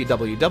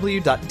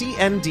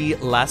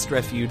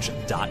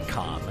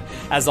 www.dndlastrefuge.com.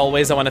 As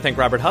always, I want to thank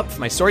Robert Hupp,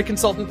 my story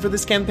consultant for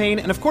this campaign,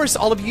 and of course,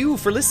 all of you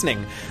for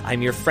listening.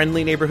 I'm your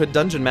friendly neighborhood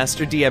dungeon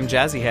master, DM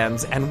Jazzy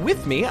Hands, and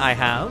with me I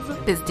have...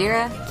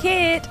 Bizdira,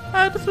 Kit,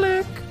 and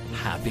Flick.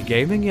 Happy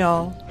gaming,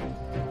 y'all.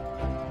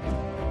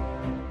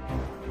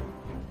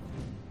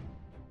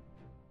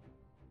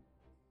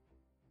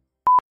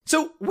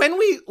 So, when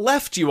we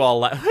left you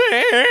all...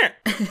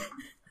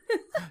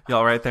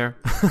 Y'all right there?